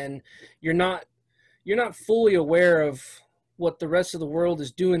staff, and you're not fully aware of what the rest of the world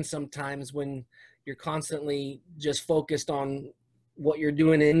is doing sometimes, when you're constantly just focused on what you're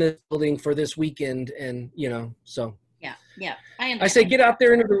doing in the building for this weekend. And, so. Yeah. I say, get out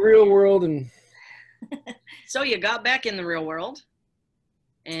there into the real world. And so you got back in the real world.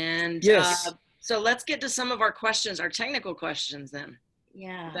 And yes. So let's get to some of our questions, our technical questions then.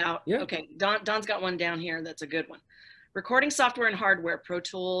 Yeah. Okay, Don's got one down here that's a good one. Recording software and hardware, Pro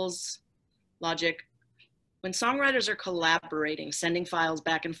Tools, Logic. When songwriters are collaborating, sending files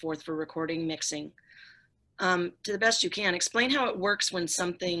back and forth for recording, mixing, to the best you can, explain how it works when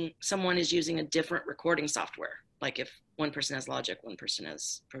someone is using a different recording software. Like if one person has Logic, one person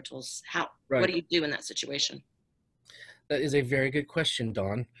has Pro Tools, Right. what do you do in that situation? That is a very good question,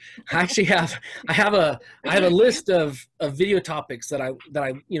 Dawn. I actually have a list of video topics that I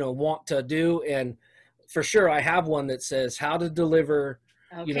want to do, and for sure I have one that says how to deliver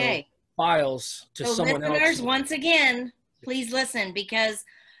files to someone else. Listeners, once again, please listen, because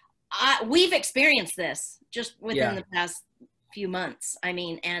we've experienced this just within the past few months. I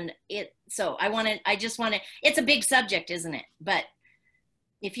mean, and it's a big subject, isn't it? But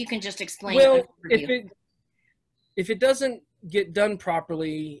if you can just explain. Well, if it doesn't get done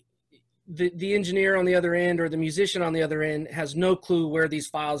properly, the engineer on the other end or the musician on the other end has no clue where these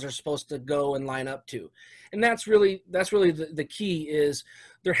files are supposed to go and line up to. And that's really the key is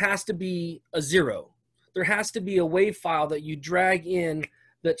there has to be a zero. There has to be a WAV file that you drag in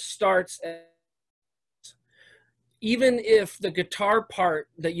that starts even if the guitar part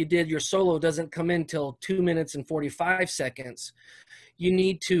that you did, your solo, doesn't come in till 2 minutes and 45 seconds, you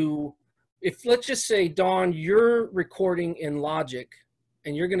need to, if let's just say, Dawn, you're recording in Logic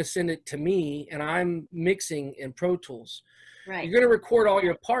and you're going to send it to me and I'm mixing in Pro Tools. Right. You're going to record all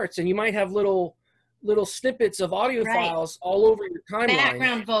your parts and you might have little snippets of audio files all over your timeline.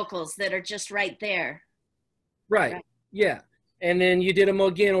 Background vocals that are just right there. Right. Yeah. And then you did them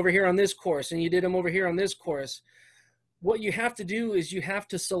again over here on this chorus and you did them over here on this chorus. What you have to do is you have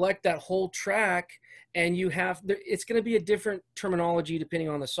to select that whole track, and it's going to be a different terminology depending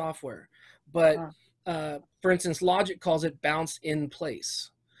on the software. But for instance, Logic calls it bounce in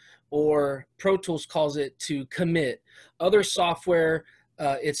place, or Pro Tools calls it to commit. Other software,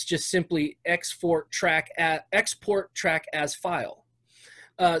 it's just simply export track as file.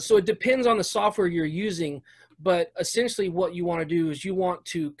 So it depends on the software you're using, but essentially what you want to do is you want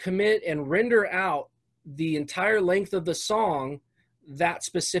to commit and render out the entire length of the song, that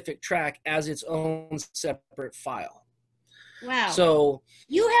specific track, as its own separate file. Wow. So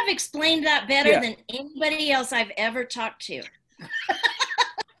you have explained that better than anybody else I've ever talked to.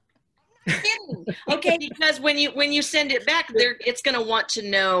 Okay. Because when you send it back there, it's going to want to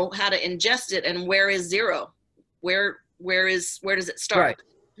know how to ingest it and where is zero, where does it start?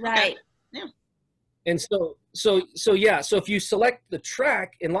 Right. Yeah. And so if you select the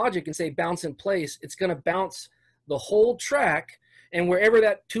track in Logic and say bounce in place, it's going to bounce the whole track, and wherever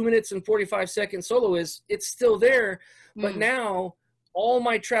that 2 minutes and 45 second solo is, it's still there. But now all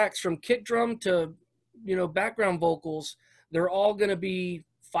my tracks from kick drum to background vocals, they're all going to be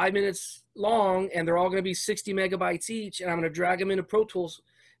 5 minutes long, and they're all going to be 60 megabytes each, and I'm going to drag them into Pro Tools.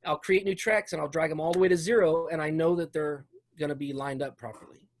 I'll create new tracks and I'll drag them all the way to zero, and I know that they're going to be lined up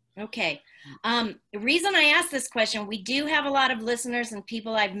properly. Okay. The reason I asked this question, we do have a lot of listeners and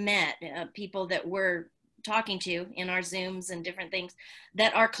people I've met, people that we're talking to in our Zooms and different things,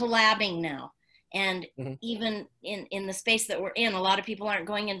 that are collabing now. And even in the space that we're in, a lot of people aren't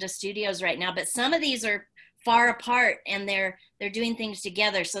going into studios right now, but some of these are far apart and they're doing things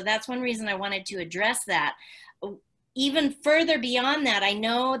together. So that's one reason I wanted to address that. Even further beyond that, I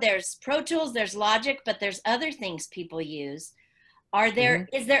know there's Pro Tools, there's Logic, but there's other things people use.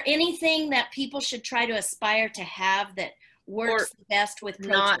 Is there anything that people should try to aspire to have that works best with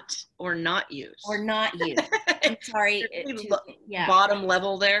Pro Tools? Or not use. Or not use. I'm sorry. Bottom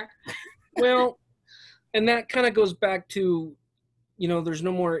level there. Well, and that kind of goes back to, there's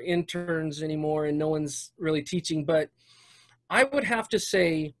no more interns anymore and no one's really teaching. But I would have to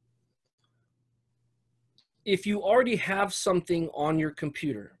say, if you already have something on your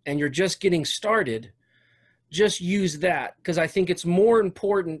computer and you're just getting started, just use that, because I think it's more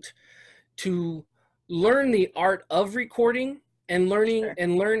important to learn the art of recording and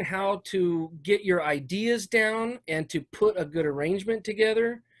learn how to get your ideas down and to put a good arrangement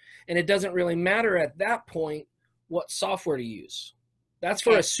together. And it doesn't really matter at that point what software to use. That's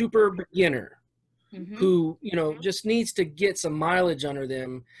for a super beginner who, just needs to get some mileage under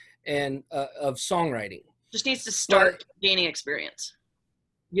them and of songwriting. Just needs to start gaining experience.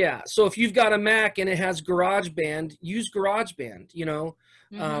 Yeah. So if you've got a Mac and it has GarageBand, use GarageBand,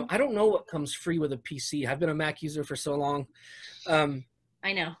 I don't know what comes free with a PC. I've been a Mac user for so long. I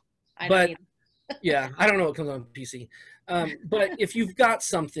know. Yeah, I don't know what comes on PC. But if you've got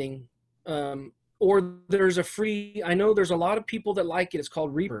something, or there's a free, I know there's a lot of people that like it. It's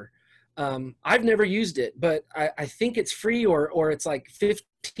called Reaper. I've never used it, but I think it's free or it's like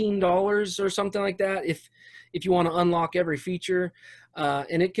 $15 or something like that if you want to unlock every feature.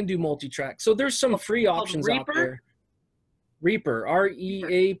 And it can do multi-track. So there's some free options out there. Reaper,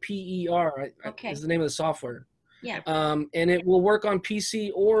 R-E-A-P-E-R is the name of the software. Yeah. And it will work on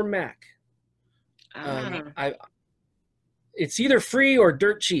PC or Mac. It's either free or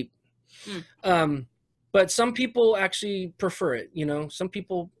dirt cheap. but some people actually prefer it. You know, some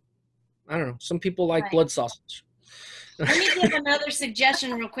people, I don't know, some people like Right. blood sausage. Let me give another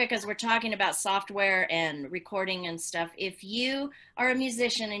suggestion real quick as we're talking about software and recording and stuff. If you are a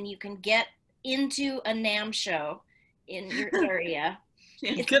musician and you can get into a NAMM show in your area,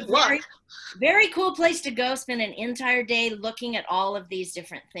 it's Good a luck. very, very cool place to go spend an entire day looking at all of these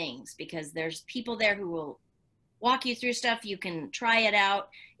different things, because there's people there who will walk you through stuff. You can try it out.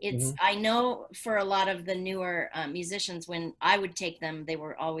 It's, I know for a lot of the newer musicians, when I would take them, they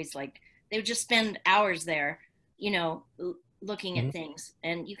were always like, they would just spend hours there, you know, looking at things,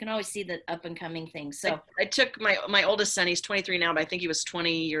 and you can always see the up and coming things. So I took my oldest son, he's 23 now, but I think he was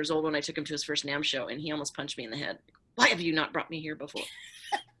 20 years old when I took him to his first NAMM show, and he almost punched me in the head. Why have you not brought me here before?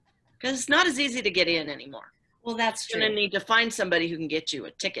 Because it's not as easy to get in anymore. Well, that's true. You're going to need to find somebody who can get you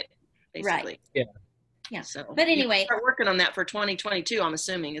a ticket, basically. Right. Yeah. So, but anyway, start working on that for 2022. I'm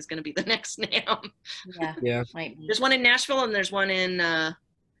assuming is going to be the next NAMM. Yeah. There's one in Nashville and there's one in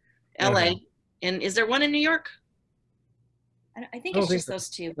LA. And is there one in New York? I think it's just those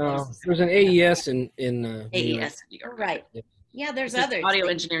two. There's an AES in AES. New York. Right. Yeah, there's others. Audio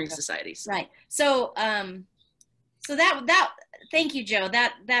engineering societies. Right. So so that thank you, Joe.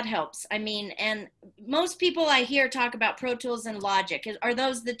 That helps. I mean, and most people I hear talk about Pro Tools and Logic. Are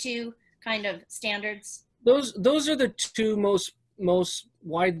those the two kind of standards? Those are the two most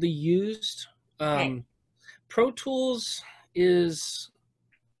widely used. Okay. Pro Tools is,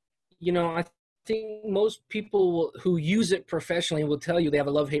 you know, I think most people who use it professionally will tell you they have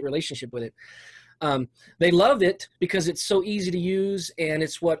a love-hate relationship with it. They love it because it's so easy to use and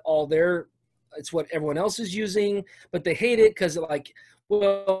it's what everyone else is using, but they hate it because, like,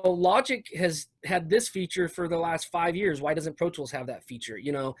 well, Logic has had this feature for the last 5 years. Why doesn't Pro Tools have that feature?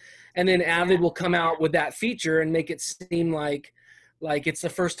 You know, and then Avid will come out with that feature and make it seem like it's the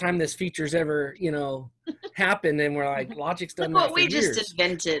first time this feature's ever, you know, happened. And we're like, Logic's done that for years. What we just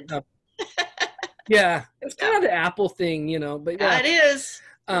invented. Yeah, it's kind of the Apple thing, you know. But yeah, it is.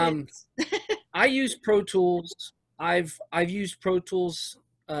 I use Pro Tools. I've used Pro Tools.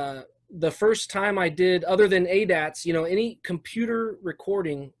 The first time I did, other than ADATs, you know, any computer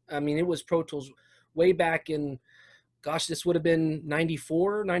recording, I mean, it was Pro Tools way back in, gosh, this would have been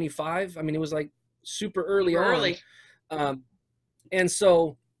 94, 95. I mean, it was like super early on. And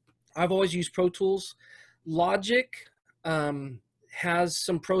so I've always used Pro Tools. Logic has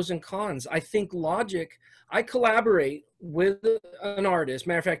some pros and cons. I think Logic, I collaborate with an artist.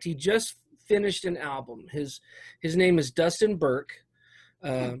 Matter of fact, he just finished an album. His name is Dustin Burke.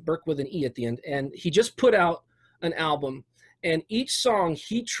 Burke with an E at the end, and he just put out an album, and each song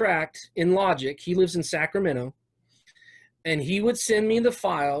he tracked in Logic. He lives in Sacramento, and he would send me the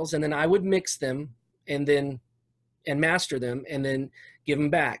files, and then I would mix them and master them and then give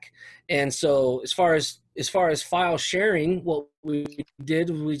them back. And so as far as file sharing, what we did,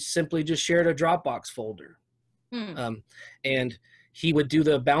 we simply just shared a Dropbox folder. And he would do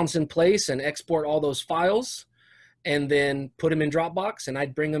the bounce in place and export all those files and then put them in Dropbox, and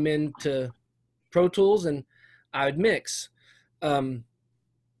I'd bring them into Pro Tools and I would mix. I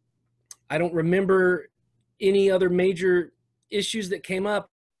don't remember any other major issues that came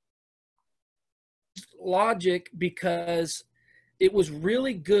up. Logic, because it was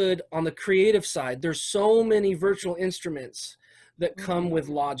really good on the creative side. There's so many virtual instruments that come with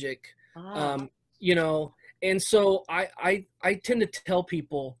Logic, you know, and so I tend to tell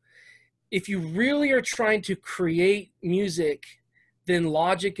people, if you really are trying to create music, then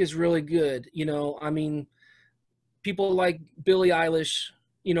Logic is really good. You know, I mean, people like Billie Eilish,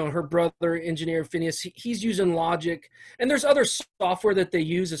 you know, her brother, engineer Phineas, he's using Logic. And there's other software that they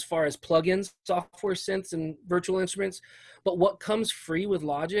use as far as plugins, software synths and virtual instruments. But what comes free with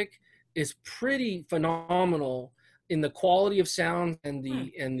Logic is pretty phenomenal in the quality of sound and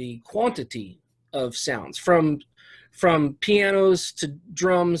the quantity of sounds, from pianos to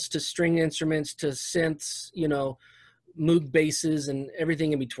drums to string instruments to synths, you know, Moog basses and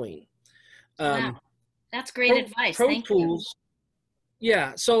everything in between. Wow. That's great advice. Pro Thank Tools, you.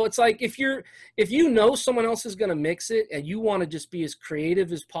 Yeah. So it's like, if you know someone else is going to mix it and you want to just be as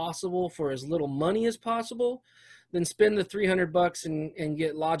creative as possible for as little money as possible, then spend the $300 and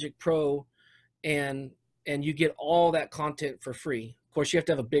get Logic Pro, and you get all that content for free. Of course, you have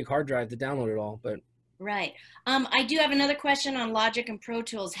to have a big hard drive to download it all, but. Right. I do have another question on Logic and Pro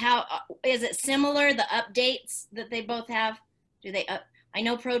Tools. How is it similar, the updates that they both have? Do they I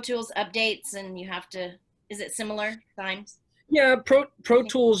know Pro Tools updates and you have to, is it similar times? Yeah, Pro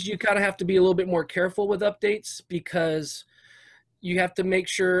Tools, you kind of have to be a little bit more careful with updates, because you have to make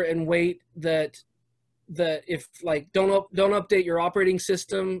sure and wait that that if like don't update your operating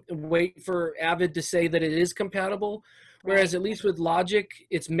system and wait for Avid to say that it is compatible. Whereas at least with Logic,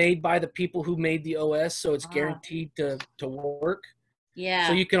 it's made by the people who made the OS, so it's guaranteed to work. Yeah.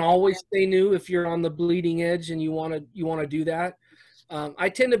 So you can always stay new if you're on the bleeding edge and you want to do that. I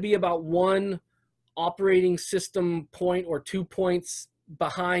tend to be about one operating system point or 2 points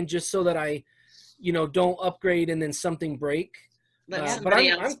behind, just so that I, don't upgrade and then something break. But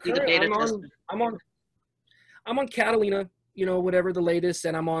I'm on Catalina, whatever the latest,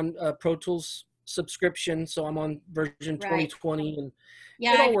 and I'm on Pro Tools subscription, so I'm on version 2020, and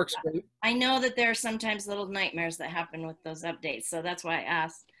it all works great. I know that there are sometimes little nightmares that happen with those updates, so that's why I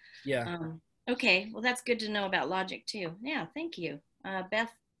asked. Yeah. Okay, well, that's good to know about Logic too. Yeah, thank you.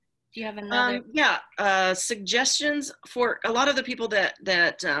 Beth, do you have another? Suggestions for a lot of the people that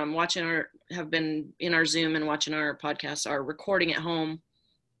watching have been in our Zoom and watching our podcasts are recording at home,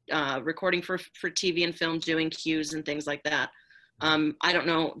 recording for TV and film, doing cues and things like that. I don't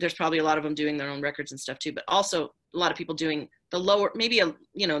know, there's probably a lot of them doing their own records and stuff too, but also a lot of people doing the lower, maybe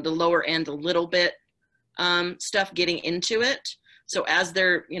the lower end a little bit stuff, getting into it. So as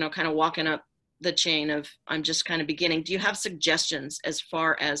they're, kind of walking up the chain of, I'm just kind of beginning, do you have suggestions as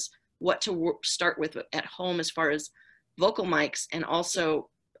far as what to start with at home as far as vocal mics and also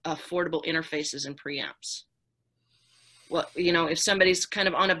affordable interfaces and preamps? Well, if somebody's kind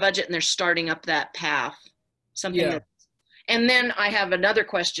of on a budget and they're starting up that path, and then I have another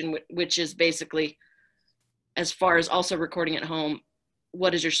question, which is basically, as far as also recording at home,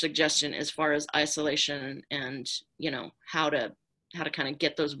 what is your suggestion as far as isolation and how to kind of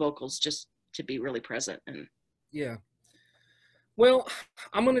get those vocals just to be really present? And well,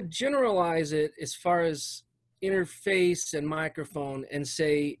 I'm going to generalize it as far as interface and microphone and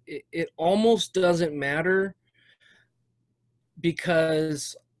say it almost doesn't matter,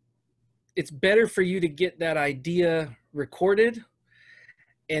 because it's better for you to get that idea recorded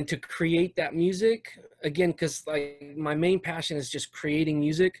and to create that music again, because like my main passion is just creating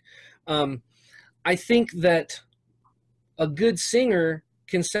music. I think that a good singer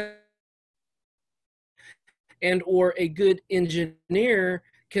can or a good engineer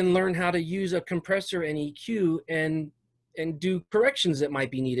can learn how to use a compressor and EQ and do corrections that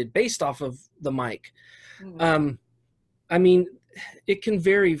might be needed based off of the mic. I mean, it can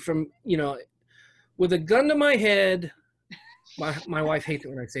vary from, with a gun to my head, my wife hates it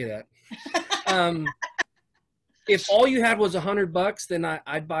when I say that. If all you had was $100, then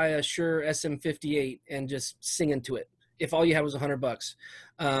I'd buy a Shure SM58 and just sing into it. If all you had was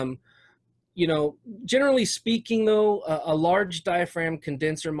 $100. Generally speaking though, a large diaphragm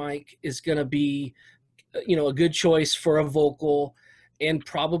condenser mic is going to be, a good choice for a vocal, and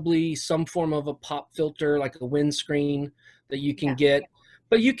probably some form of a pop filter, like a windscreen that you can get.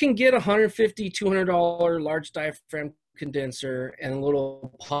 But you can get $150, $200 large diaphragm condenser and a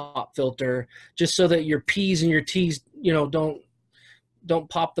little pop filter, just so that your P's and your T's, don't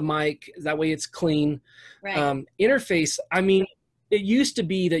pop the mic. That way it's clean. Interface, I mean, it used to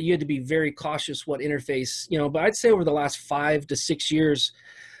be that you had to be very cautious what interface, but I'd say over the last 5 to 6 years,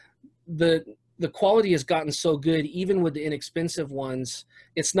 the quality has gotten so good, even with the inexpensive ones.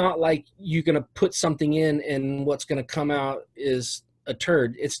 It's not like you're going to put something in and what's going to come out is a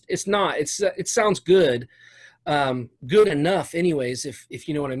turd. It's not. It sounds good, good enough, anyways. If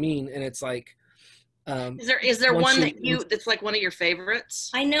you know what I mean. And it's like, is there one that's like one of your favorites?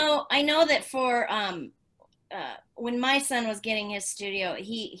 I know that for when my son was getting his studio,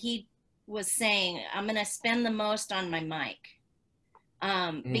 he was saying, I'm going to spend the most on my mic.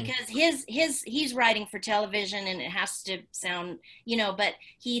 Because he's writing for television and it has to sound, but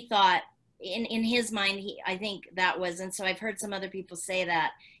he thought in his mind, I think that was, and so I've heard some other people say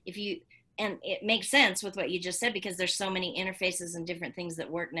that and it makes sense with what you just said, because there's so many interfaces and different things that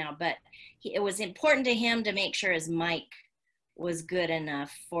work now, but it was important to him to make sure his mic was good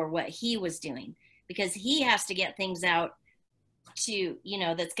enough for what he was doing, because he has to get things out to,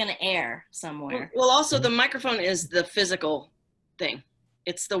 that's going to air somewhere. Well, also the microphone is the physical thing.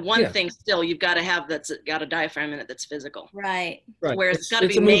 It's the one thing still you've got to have that's got a diaphragm in it that's physical. Right. Whereas it's got to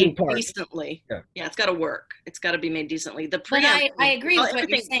be made decently. Yeah, it's got to work. It's got to be made decently. The preamp, I agree with what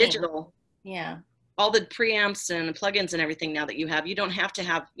you're saying. Digital. Yeah. All the preamps and plugins and everything now that you have, you don't have to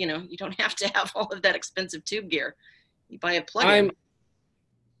have, all of that expensive tube gear. You buy a plugin.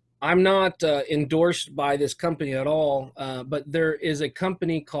 I'm not endorsed by this company at all, but there is a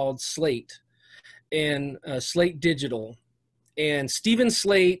company called Slate, and Slate Digital. And Stephen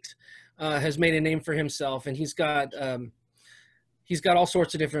Slate has made a name for himself, and he's got he's got all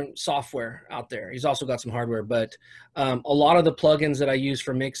sorts of different software out there. He's also got some hardware, but a lot of the plugins that I use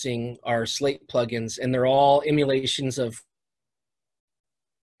for mixing are Slate plugins, and they're all emulations of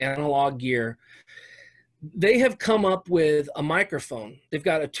analog gear. They have come up with a microphone. They've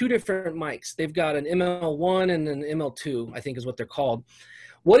got two different mics. They've got an ML1 and an ML2, I think is what they're called.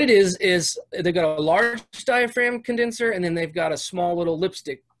 What it is they've got a large diaphragm condenser, and then they've got a small little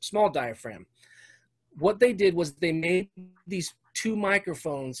lipstick, small diaphragm. What they did was they made these two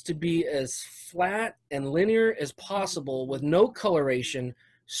microphones to be as flat and linear as possible with no coloration,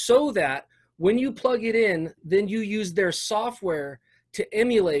 so that when you plug it in, then you use their software to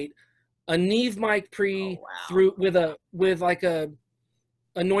emulate a Neve mic pre through with like a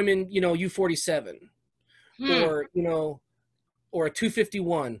Neumann, U47 or, or a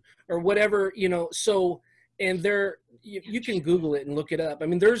 251 or whatever, so, and you can Google it and look it up. I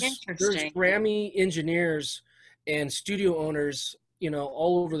mean, there's Grammy engineers and studio owners,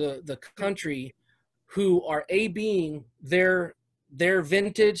 all over the country who are A-Bing their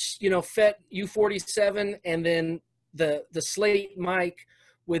vintage, FET U47 and then the Slate mic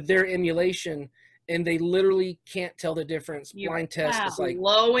with their emulation, and they literally can't tell the difference. Blind test is like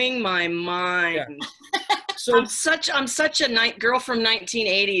blowing my mind. Yeah. So I'm such a girl from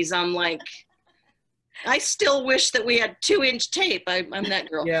 1980s. I'm like, I still wish that we had 2-inch tape. I'm that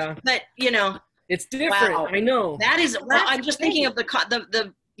girl. Yeah. But it's different. Wow. I know. That is. Well, I'm just thinking of the process.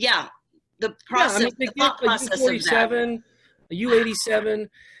 Yeah, I mean, they get a U47, a U87.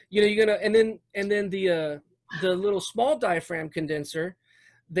 You're gonna, and then the little small diaphragm condenser.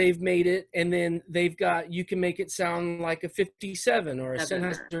 They've made it, and then you can make it sound like a 57 or a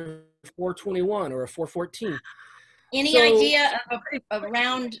Sennheiser 421 or a 414. Any idea of a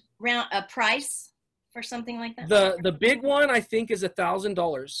round a price for something like that? The big one I think is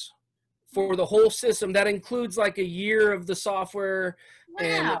 $1,000 for the whole system. That includes like a year of the software. Wow.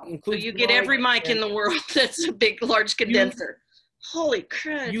 And includes so you get every mic in the world that's a big, large condenser. Holy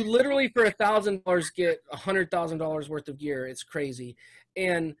crap. You literally for $1,000 get $100,000 worth of gear. It's crazy.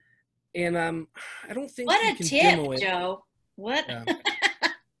 And I don't think what a tip, Joe. What? Yeah.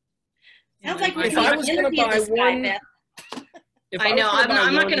 Sounds like if I was going to buy one, I know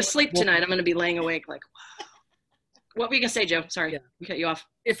I'm not going to sleep tonight. I'm going to be laying awake like, wow. What were you going to say, Joe? Sorry, we cut you off.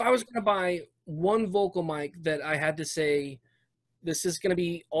 If I was going to buy one vocal mic that I had to say, this is going to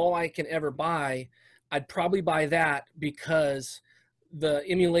be all I can ever buy, I'd probably buy that, because the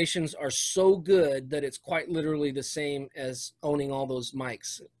emulations are so good that it's quite literally the same as owning all those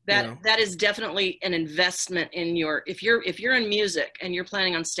mics. That is definitely an investment in if you're in music and you're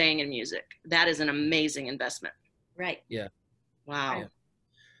planning on staying in music, that is an amazing investment. Right. Yeah. Wow. Yeah.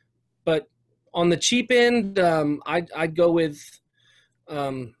 But on the cheap end, I'd go with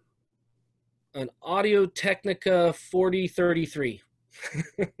an Audio Technica 4033.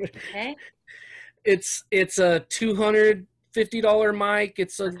 Okay. It's a $250 mic.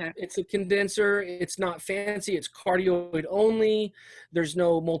 It's a condenser. It's not fancy. It's cardioid only. There's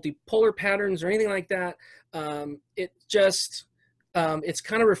no multipolar patterns or anything like that. It just it's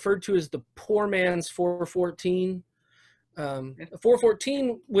kind of referred to as the poor man's 414.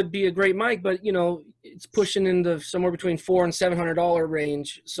 414 would be a great mic, but it's pushing into somewhere between $400 and $700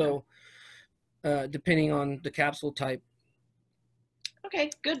 range. So depending on the capsule type.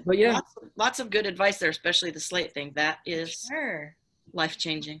 Okay, good. But yeah, lots of good advice there, especially the Slate thing. That is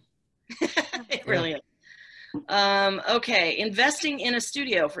life-changing. It really is. Okay, investing in a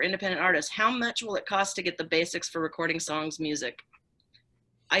studio for independent artists. How much will it cost to get the basics for recording songs, music?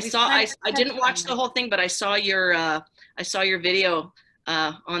 I didn't watch the whole thing, but I saw your video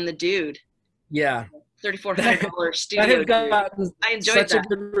on the dude. Yeah. $3,400 studio. I enjoyed such a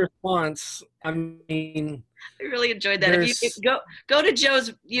good response. I mean, I really enjoyed that. If you go to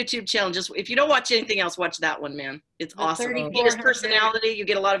Joe's YouTube channel, just if you don't watch anything else, watch that one, man. It's awesome. His personality, you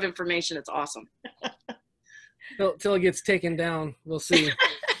get a lot of information. It's awesome. Till it gets taken down, we'll see.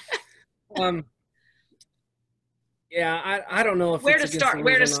 Yeah, I don't know if where to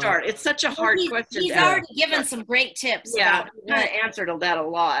start. It's such a hard question. He's already given some great tips. Yeah, kind of answered that a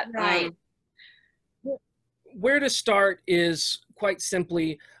lot. Right. Where to start is quite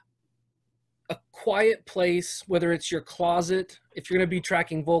simply a quiet place, whether it's your closet. If you're going to be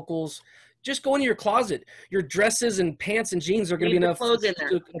tracking vocals, just go into your closet. Your dresses and pants and jeans are going to be enough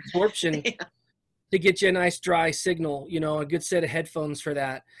absorption to get you a nice dry signal, a good set of headphones for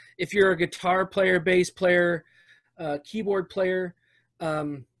that. If you're a guitar player, bass player, keyboard player,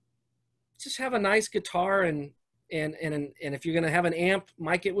 just have a nice guitar and if you're going to have an amp,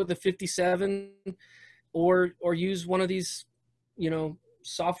 mic it with a 57 or use one of these,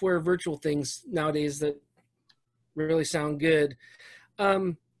 software virtual things nowadays that really sound good.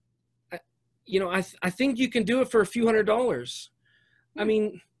 Um, I think you can do it for a few $100s. I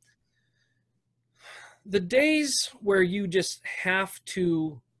mean, the days where you just have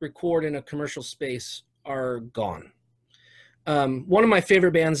to record in a commercial space are gone. One of my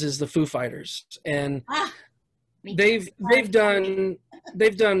favorite bands is the Foo Fighters, and they've done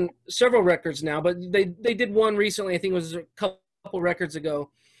several records now, but they did one recently. I think it was a couple records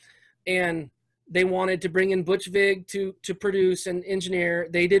ago, and they wanted to bring in Butch Vig to produce and engineer.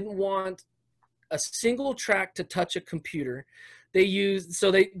 They didn't want a single track to touch a computer. They used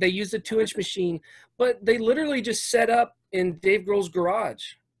a 2-inch machine, but they literally just set up in Dave Grohl's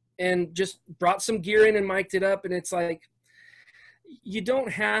garage and just brought some gear in and mic'd it up. And it's like, you don't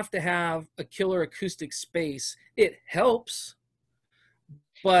have to have a killer acoustic space. It helps,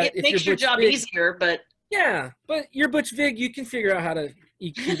 but it makes your job easier. But yeah, but you're Butch Vig, you can figure out how to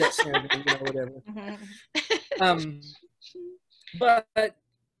EQ that snare, whatever. But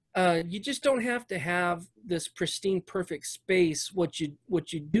you just don't have to have this pristine, perfect space. What you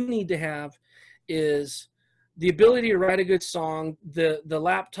do need to have is the ability to write a good song, the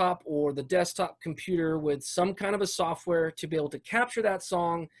laptop or the desktop computer with some kind of a software to be able to capture that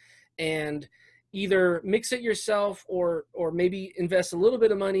song and either mix it yourself or maybe invest a little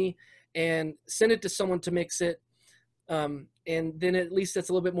bit of money and send it to someone to mix it. And then at least it's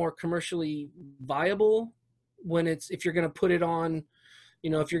a little bit more commercially viable if you're going to put it on,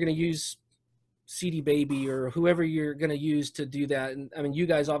 if you're going to use CD Baby or whoever you're going to use to do that. And I mean, you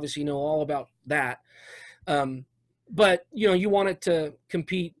guys obviously know all about that. But you want it to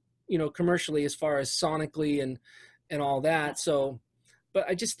compete, commercially as far as sonically and all that. So, but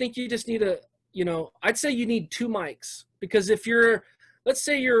I just think you just need I'd say you need 2 mics, because let's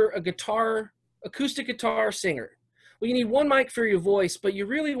say you're acoustic guitar singer. Well, you need 1 mic for your voice, but you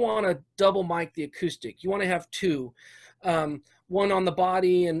really want to double mic the acoustic. You want to have 2, one on the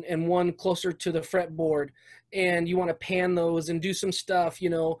body and one closer to the fretboard, and you want to pan those and do some stuff,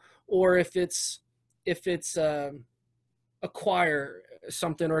 or if it's a choir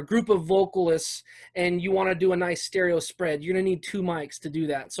something or a group of vocalists and you want to do a nice stereo spread, you're going to need 2 mics to do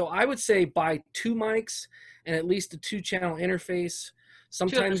that. So I would say buy 2 mics and at least a 2-channel interface.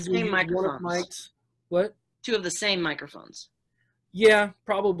 Sometimes we use 1 of mics. What? 2 of the same microphones. Yeah,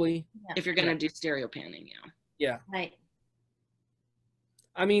 probably. If you're going to do stereo panning, yeah. Right.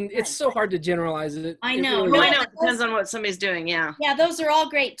 I mean, it's so hard to generalize it. I know. I know. It depends on what somebody's doing. Yeah. Yeah, those are all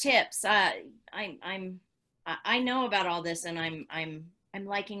great tips. I know about all this, and I'm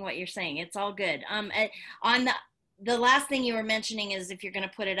liking what you're saying. It's all good. On the last thing you were mentioning is if you're going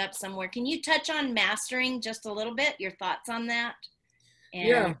to put it up somewhere, can you touch on mastering just a little bit? Your thoughts on that?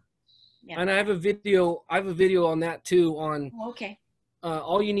 Yeah. And I have a video on that too. Okay.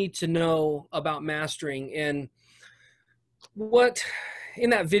 All you need to know about mastering. And in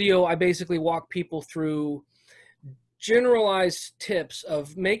that video, I basically walk people through generalized tips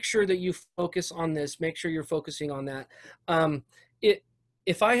of make sure that you focus on this, make sure you're focusing on that.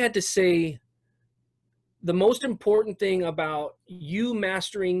 If I had to say the most important thing about you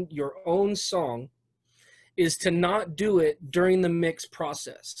mastering your own song is to not do it during the mix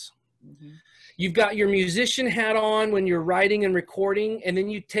process. Mm-hmm. You've got your musician hat on when you're writing and recording, and then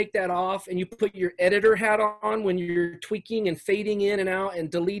you take that off and you put your editor hat on when you're tweaking and fading in and out and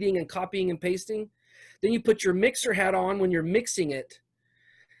deleting and copying and pasting. Then you put your mixer hat on when you're mixing it.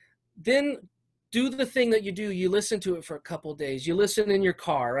 Then do the thing that you do. You listen to it for a couple days. You listen in your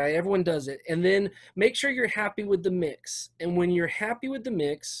car, right? Everyone does it. And then make sure you're happy with the mix. And when you're happy with the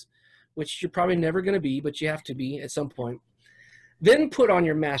mix, which you're probably never going to be, but you have to be at some point, then put on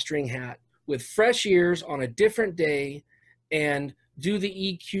your mastering hat with fresh ears on a different day and do the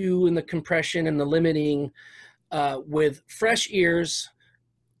EQ and the compression and the limiting with fresh ears,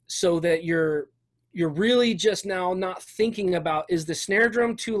 so that you're really just now not thinking about, is the snare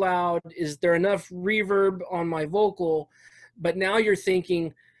drum too loud? Is there enough reverb on my vocal? But now you're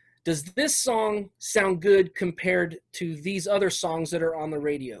thinking, does this song sound good compared to these other songs that are on the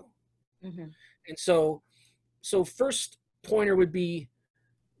radio? Mm-hmm. And so first pointer would be,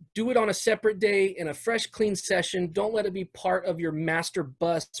 do it on a separate day in a fresh, clean session. Don't let it be part of your master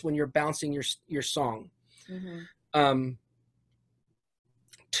bus when you're bouncing your song. Mm-hmm.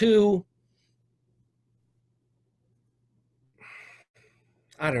 2,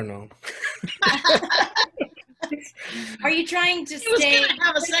 I don't know. Are you trying to stay? He was going to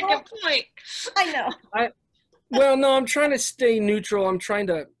have a second point. I know. Well, no, I'm trying to stay neutral. I'm trying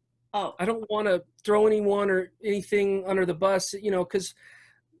to. Oh. I don't want to throw anyone or anything under the bus, because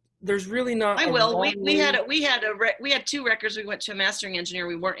there's really not. I will. We had 2 records. We went to a mastering engineer.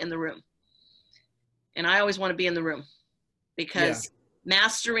 We weren't in the room. And I always want to be in the room, because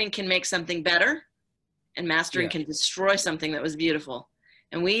mastering can make something better, and mastering can destroy something that was beautiful.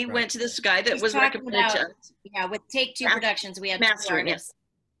 And we went to this guy that was recommended to us. Yeah, with Take Two Productions, we had mastering it.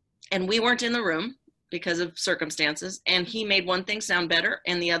 And we weren't in the room because of circumstances. And he made one thing sound better,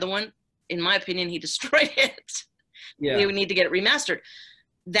 and the other one, in my opinion, he destroyed it. Yeah. We would need to get it remastered.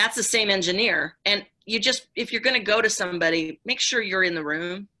 That's the same engineer. And you just, if you're going to go to somebody, make sure you're in the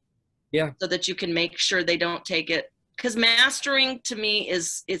room. Yeah. So that you can make sure they don't take it. Because mastering to me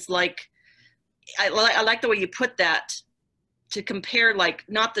is like, I like the way you put that, to compare, like,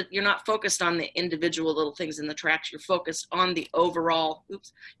 not that you're not focused on the individual little things in the tracks, you're focused on the overall,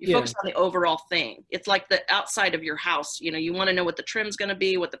 you're focused on the overall thing. It's like the outside of your house, you know, you want to know what the trim's going to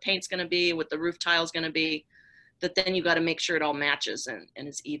be, what the paint's going to be, what the roof tile's going to be, that then you got to make sure it all matches and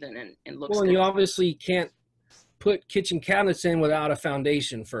is even and looks well, good. And you obviously can't put kitchen cabinets in without a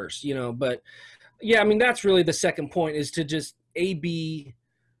foundation first, you know, but yeah, I mean, that's really the second point, is to just A/B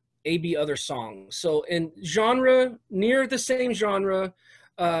other songs. So in genre, near the same genre,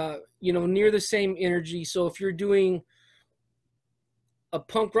 you know, near the same energy. So if you're doing a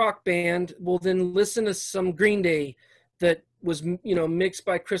punk rock band, well, then listen to some Green Day that was, you know, mixed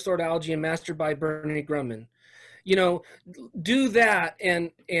by Chris Lord-Alge and mastered by Bernie Grumman. You know, do that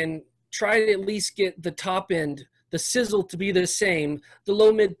and try to at least get the top end, the sizzle to be the same, the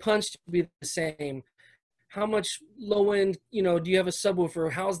low mid punch to be the same. How much low end, you know, do you have a subwoofer?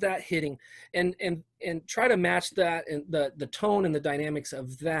 How's that hitting? And try to match that and the tone and the dynamics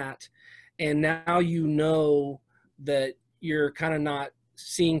of that. And now you know that you're kind of not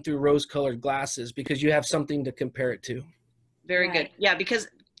seeing through rose-colored glasses, because you have something to compare it to. Very good. Yeah, because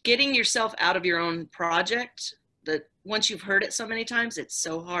getting yourself out of your own project, that once you've heard it so many times, it's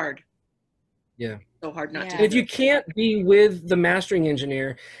so hard. Yeah. So hard not to. And if you can't be with the mastering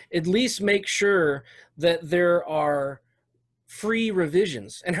engineer, at least make sure that there are free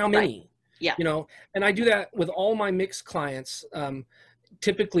revisions, and how many. Right. Yeah. You know, and I do that with all my mix clients.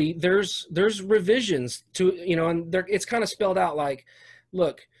 Typically there's revisions to, you know, and it's kind of spelled out like,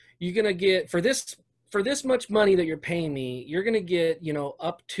 look, you're going to get, for this much money that you're paying me, you're going to get, you know,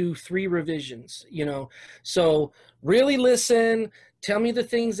 up to 3 revisions, you know. So really listen, tell me the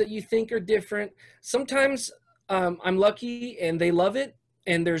things that you think are different. Sometimes I'm lucky and they love it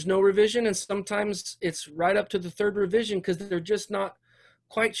and there's no revision, and sometimes it's right up to the 3rd revision because they're just not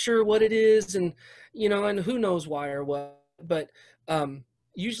quite sure what it is, and, you know, and who knows why or what. But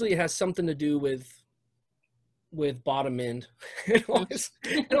usually it has something to do with bottom end. It always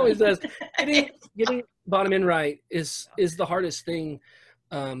does. Getting bottom end right is the hardest thing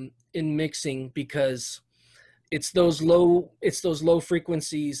in mixing, because it's those low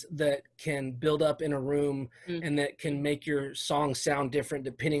frequencies that can build up in a room and that can make your song sound different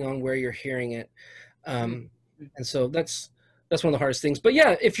depending on where you're hearing it. And so that's one of the hardest things. But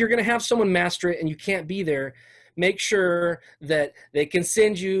yeah, if you're going to have someone master it and you can't be there, make sure that they can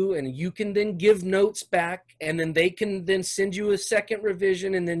send you, and you can then give notes back, and then they can then send you a second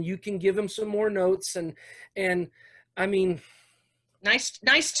revision, and then you can give them some more notes. And I mean, nice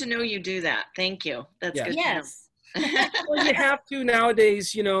to know you do that. Thank you. That's good. Yes. Well, you have to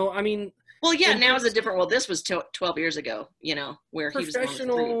nowadays, you know, I mean. Well, yeah, now is a different, well, this was 12 years ago, you know, where he was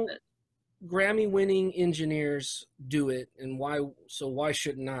professional Grammy-winning engineers do it, and why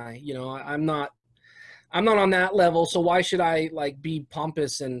shouldn't I? You know, I'm not on that level, so why should I like be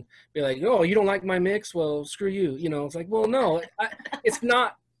pompous and be like, oh, you don't like my mix? Well, screw you. You know, it's like, well, no, it's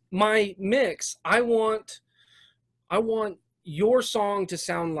not my mix. I want your song to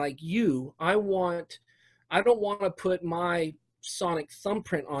sound like you. I don't want to put my sonic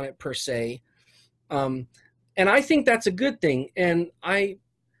thumbprint on it per se. And I think that's a good thing. And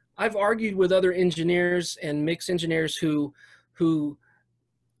I've argued with other engineers and mix engineers who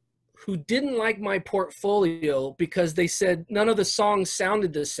didn't like my portfolio because they said none of the songs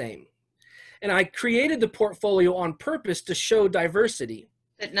sounded the same. And I created the portfolio on purpose to show diversity.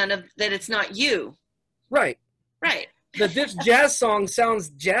 That it's not you. Right. Right. That this jazz song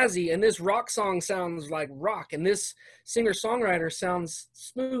sounds jazzy, and this rock song sounds like rock, and this singer-songwriter sounds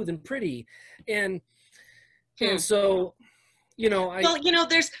smooth and pretty. And so, you know, well, you know,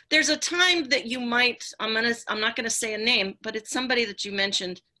 there's a time that you might, I'm not gonna say a name, but it's somebody that you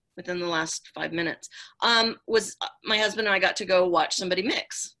mentioned within the last 5 minutes. Was my husband and I got to go watch somebody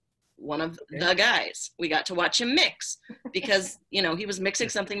mix. One of the guys, we got to watch him mix because, you know, he was mixing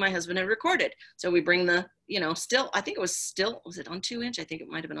something my husband had recorded. So we bring the, you know, was it on 2-inch? I think it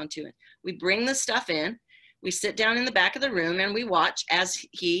might've been on 2-inch. We bring the stuff in, we sit down in the back of the room and we watch as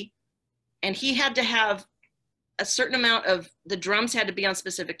he had to have a certain amount of, the drums had to be on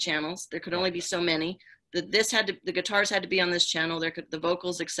specific channels. There could only be so many. The guitars had to be on this channel. The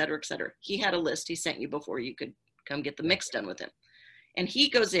vocals, et cetera, et cetera. He had a list he sent you before you could come get the mix done with him. And he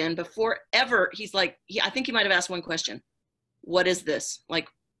goes in before ever, he's like, I think he might've asked one question. What is this? Like,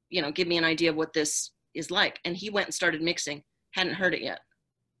 you know, give me an idea of what this is like. And he went and started mixing, hadn't heard it yet.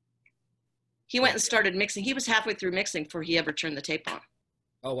 He went and started mixing. He was halfway through mixing before he ever turned the tape on.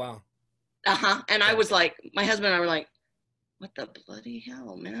 Oh, wow. And I was like, my husband and I were like, what the bloody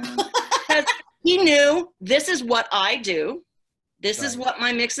hell, man? Because he knew, this is what I do. This is what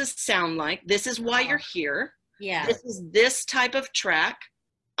my mixes sound like. This is why you're here. Yeah. This is this type of track.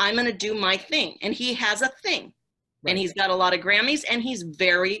 I'm going to do my thing. And he has a thing. And he's got a lot of Grammys, and he's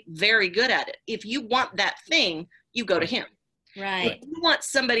very, very good at it. If you want that thing, you go to him. Right. If you want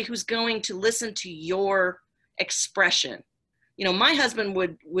somebody who's going to listen to your expression. You know, my husband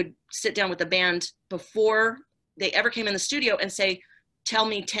would sit down with the band before they ever came in the studio and say, tell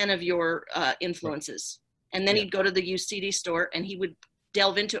me 10 of your influences. And then he'd go to the used CD store and he would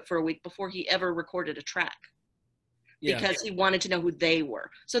delve into it for a week before he ever recorded a track. Because he wanted to know who they were.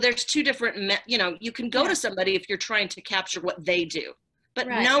 So there's two different, you know, you can go to somebody if you're trying to capture what they do, but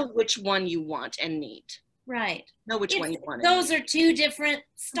know which one you want and need. Right. Know which one you want. Those are two different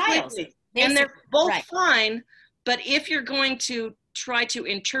styles. And they're both fine, but if you're going to try to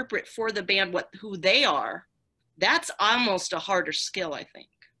interpret for the band who they are, that's almost a harder skill, I think.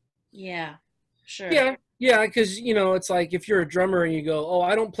 Yeah, sure. Yeah, because, you know, it's like if you're a drummer and you go, oh,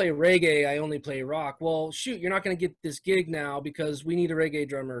 I don't play reggae, I only play rock. Well, shoot, you're not going to get this gig now because we need a reggae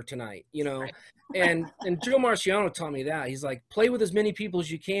drummer tonight, you know. And Joe Marciano taught me that. He's like, play with as many people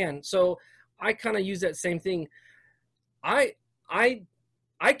as you can. So I kind of use that same thing. I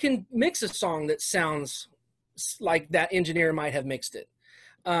can mix a song that sounds like that engineer might have mixed it.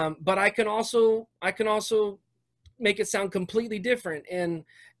 But I can also make it sound completely different. And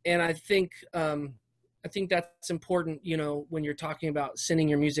I think that's important, you know, when you're talking about sending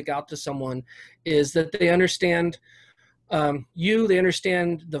your music out to someone, is that they understand they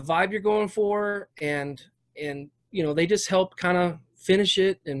understand the vibe you're going for, and you know, they just help kind of finish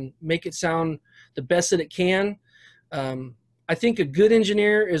it and make it sound the best that it can. I think a good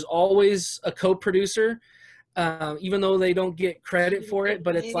engineer is always a co-producer, even though they don't get credit for it,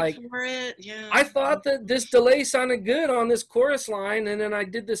 but it's like, I thought that this delay sounded good on this chorus line, and then I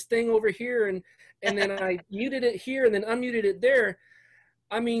did this thing over here, and then I muted it here and then unmuted it there.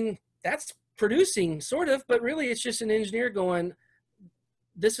 I mean, that's producing, sort of, but really it's just an engineer going,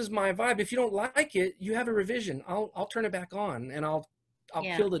 this is my vibe. If you don't like it, you have a revision. I'll turn it back on, and I'll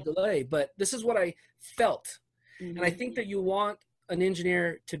fill the delay. But this is what I felt. Mm-hmm. And I think that you want an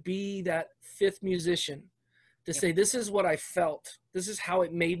engineer to be that fifth musician, to say, this is what I felt. This is how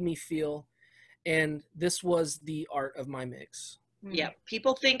it made me feel. And this was the art of my mix. Yeah.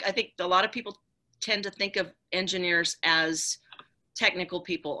 I think a lot of people tend to think of engineers as technical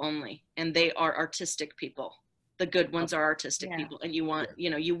people only, and they are artistic people. The good ones are artistic people. And you want, you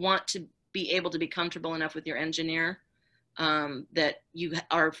know, you want to be able to be comfortable enough with your engineer that you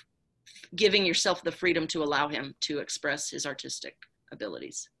are giving yourself the freedom to allow him to express his artistic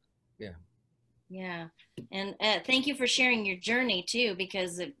abilities. Yeah. And thank you for sharing your journey too,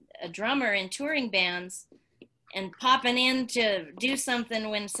 because a drummer in touring bands and popping in to do something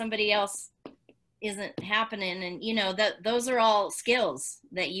when somebody else isn't happening, and you know, that those are all skills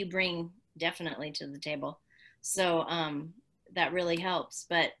that you bring definitely to the table. So that really helps.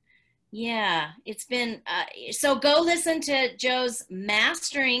 But yeah, it's been so go listen to Joe's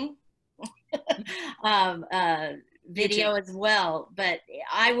mastering video as well. But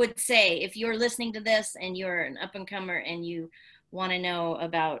I would say, if you're listening to this and you're an up and comer and you want to know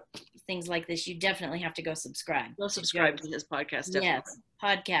about things like this, you definitely have to go subscribe. Go subscribe to his podcast. Definitely. Yes,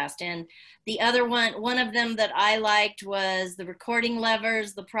 podcast. And the other one of them that I liked was the recording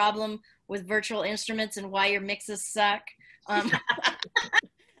levers, the problem with virtual instruments and why your mixes suck. I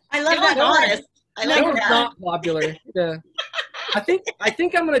love that. Honest. I like that. That. Not popular. Yeah. I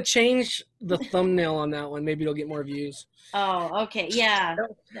think I'm gonna change the thumbnail on that one. Maybe it'll get more views. Oh, okay, yeah.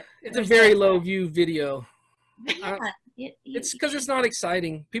 It's a very low view video. Yeah. It's because it's not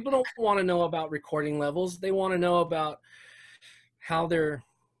exciting. People don't want to know about recording levels. They want to know about how their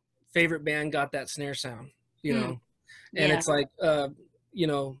favorite band got that snare sound, you know. And it's like, you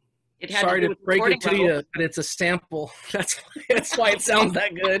know, sorry to break it to you, but it's a sample. That's why it sounds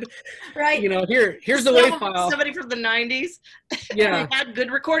that good. Right. You know, here's the WAV file. Somebody from the 90s. Yeah. They had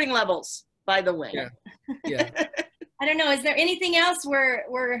good recording levels, by the way. Yeah. I don't know. Is there anything else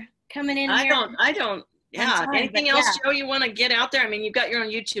we're coming in here? I don't Yeah. Anything else, Joe, you want to get out there? I mean, you've got your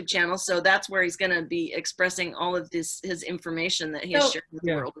own YouTube channel, so that's where he's going to be expressing all of his information that he has shared with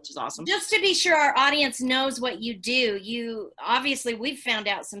the world, which is awesome. Just to be sure our audience knows what you do, you obviously, we've found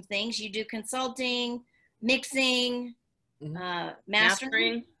out some things. You do consulting, mixing,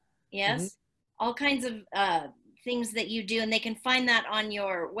 mastering. Yes. All kinds of things that you do, and they can find that on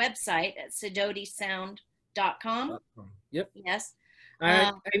your website at sidotisound.com. Yep. Yes.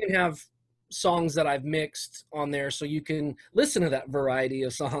 I even have songs that I've mixed on there, so you can listen to that variety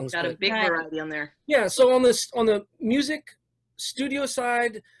of songs. Got a big variety on there. Yeah. So on the music studio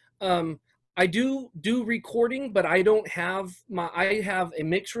side, I do recording, but I don't have I have a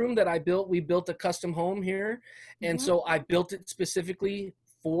mix room that I built. We built a custom home here, and so I built it specifically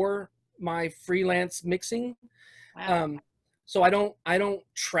for my freelance mixing. Wow. So I don't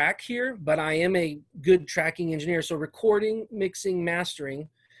track here, but I am a good tracking engineer. So recording, mixing, mastering,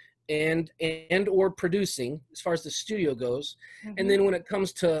 and or producing as far as the studio goes. And then when it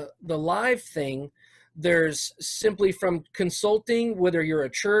comes to the live thing, there's simply from consulting, whether you're a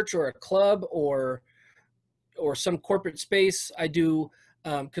church or a club or some corporate space. I do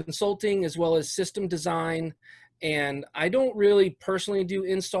consulting as well as system design, and I don't really personally do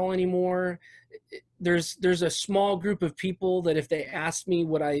install anymore. There's a small group of people that if they asked me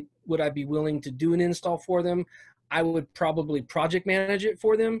would I be willing to do an install for them, I would probably project manage it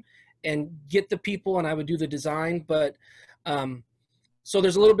for them and get the people, and I would do the design. But so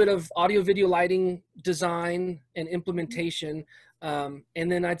there's a little bit of audio, video, lighting, design, and implementation. And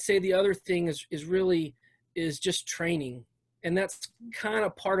then I'd say the other thing is just training. And that's kind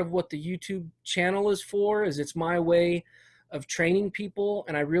of part of what the YouTube channel is for, is it's my way of training people.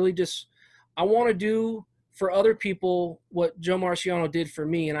 And I want to do for other people what Joe Marciano did for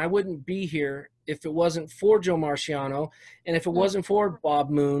me. And I wouldn't be here if it wasn't for Joe Marciano, and if it wasn't for Bob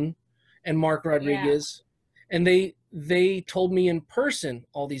Moon and Mark Rodriguez. And they told me in person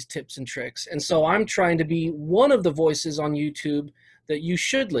all these tips and tricks. And so I'm trying to be one of the voices on YouTube that you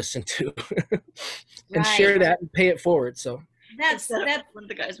should listen to and share that and pay it forward. So that's one of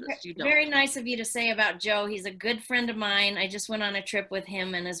the guys very nice of you to say about Joe. He's a good friend of mine. I just went on a trip with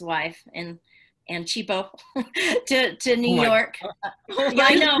him and his wife and Cheapo to New York. Yeah,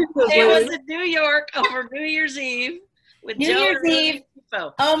 I know. It was in New York over New Year's Eve with New Year's Eve.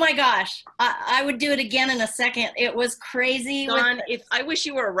 Oh my gosh, I would do it again in a second. It was crazy. Dawn, if I wish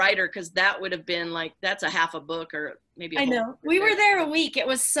you were a writer, because that would have been like, that's a half a book or maybe I know. We were there a week. It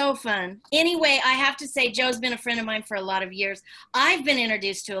was so fun. Anyway, I have to say, Joe's been a friend of mine for a lot of years. I've been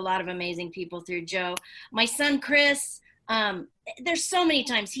introduced to a lot of amazing people through Joe. My son, Chris, there's so many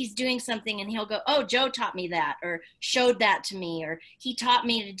times he's doing something and he'll go, oh, Joe taught me that, or showed that to me, or he taught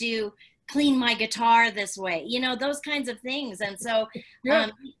me to clean my guitar this way, those kinds of things. And so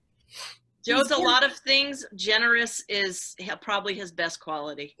Joe's a lot of things. Generous is probably his best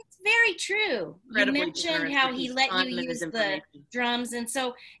quality. It's very true. You mentioned how he let you use the drums, and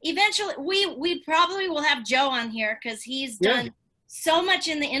so eventually we probably will have Joe on here because he's done so much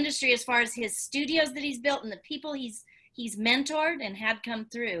in the industry as far as his studios that he's built and the people he's mentored and had come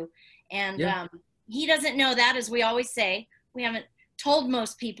through. And he doesn't know that, as we always say. We haven't told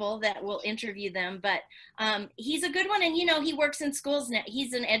most people that we'll interview them, but he's a good one. And he works in schools now.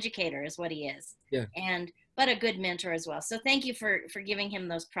 He's an educator is what he is. But a good mentor as well. So thank you for giving him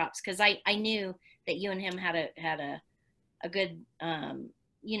those props, because I knew that you and him had a good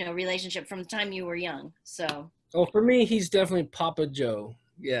relationship from the time you were young. So for me, he's definitely Papa Joe.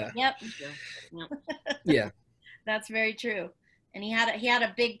 Yep. Yeah. That's very true. And he had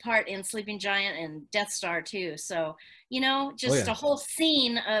a big part in Sleeping Giant and Death Star too. So, a whole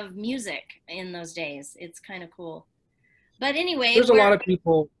scene of music in those days. It's kind of cool. But anyway, there's a lot of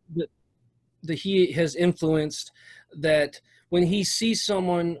people that he has influenced, that when he sees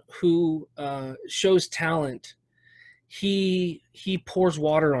someone who shows talent, he pours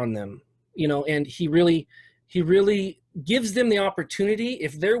water on them, and he really gives them the opportunity.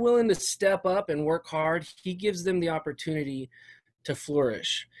 If they're willing to step up and work hard, he gives them the opportunity to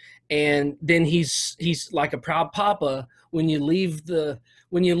flourish. And then he's like a proud papa when you leave the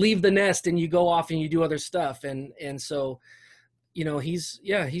nest and you go off and you do other stuff. And so, he's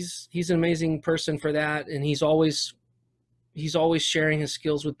an amazing person for that. And he's always sharing his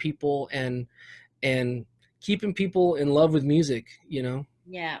skills with people and keeping people in love with music,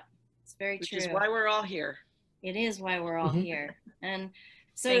 Yeah, it's very true. Which is why we're all here. It is why we're all here. And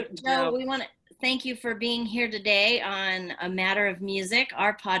so, Joe, we want to thank you for being here today on A Matter of Music,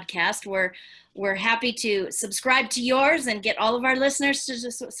 our podcast. We're happy to subscribe to yours and get all of our listeners to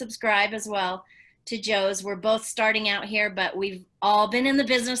just subscribe as well to Joe's. We're both starting out here, but we've all been in the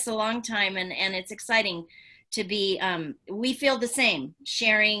business a long time, and it's exciting to be, we feel the same,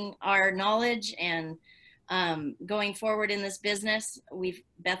 sharing our knowledge and going forward in this business.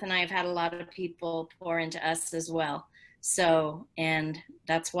 Beth and I have had a lot of people pour into us as well. So, and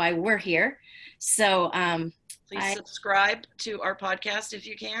that's why we're here. So, please subscribe to our podcast if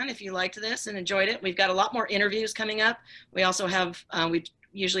you can, if you liked this and enjoyed it. We've got a lot more interviews coming up. We also have, we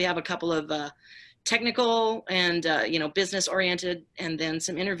usually have a couple of technical and, business oriented, and then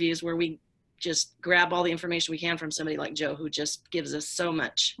some interviews where we just grab all the information we can from somebody like Joe, who just gives us so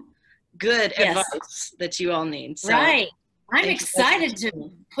much good advice that you all need. So, right. I'm excited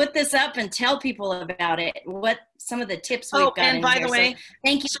to put this up and tell people about it, what some of the tips we've got. And by the way, so,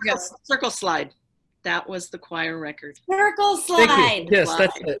 thank you, Joe. Circle Slide. That was the choir record. Circle Slide. Yes,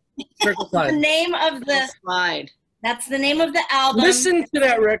 that's it. Circle Slide. The name of the Slide. That's the name of the album. Listen to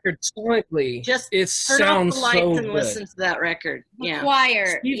that record sonically. Just it sounds so good. And listen to that record. The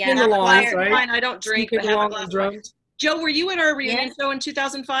choir. Yeah, the choir. Right? Fine, I don't drink, but have a glass of drums. Joe, were you at our reunion show in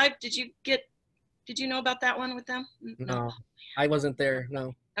 2005? Did you know about that one with them? No, I wasn't there.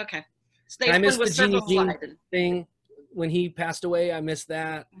 No. Okay. So I missed the Genie Gene thing when he passed away. I missed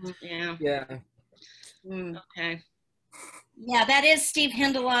that. Yeah. Yeah. Okay. Yeah, that is Steve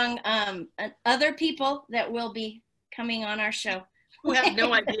Hindalong. Other people that will be coming on our show who have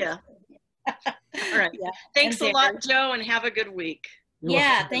no idea. All right. Yeah. Thanks a lot, Joe, and have a good week.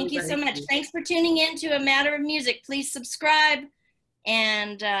 Yeah, thank you so much. Thanks for tuning in to A Matter of Music. Please subscribe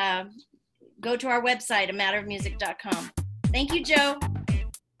and go to our website, amatterofmusic.com. Thank you, Joe.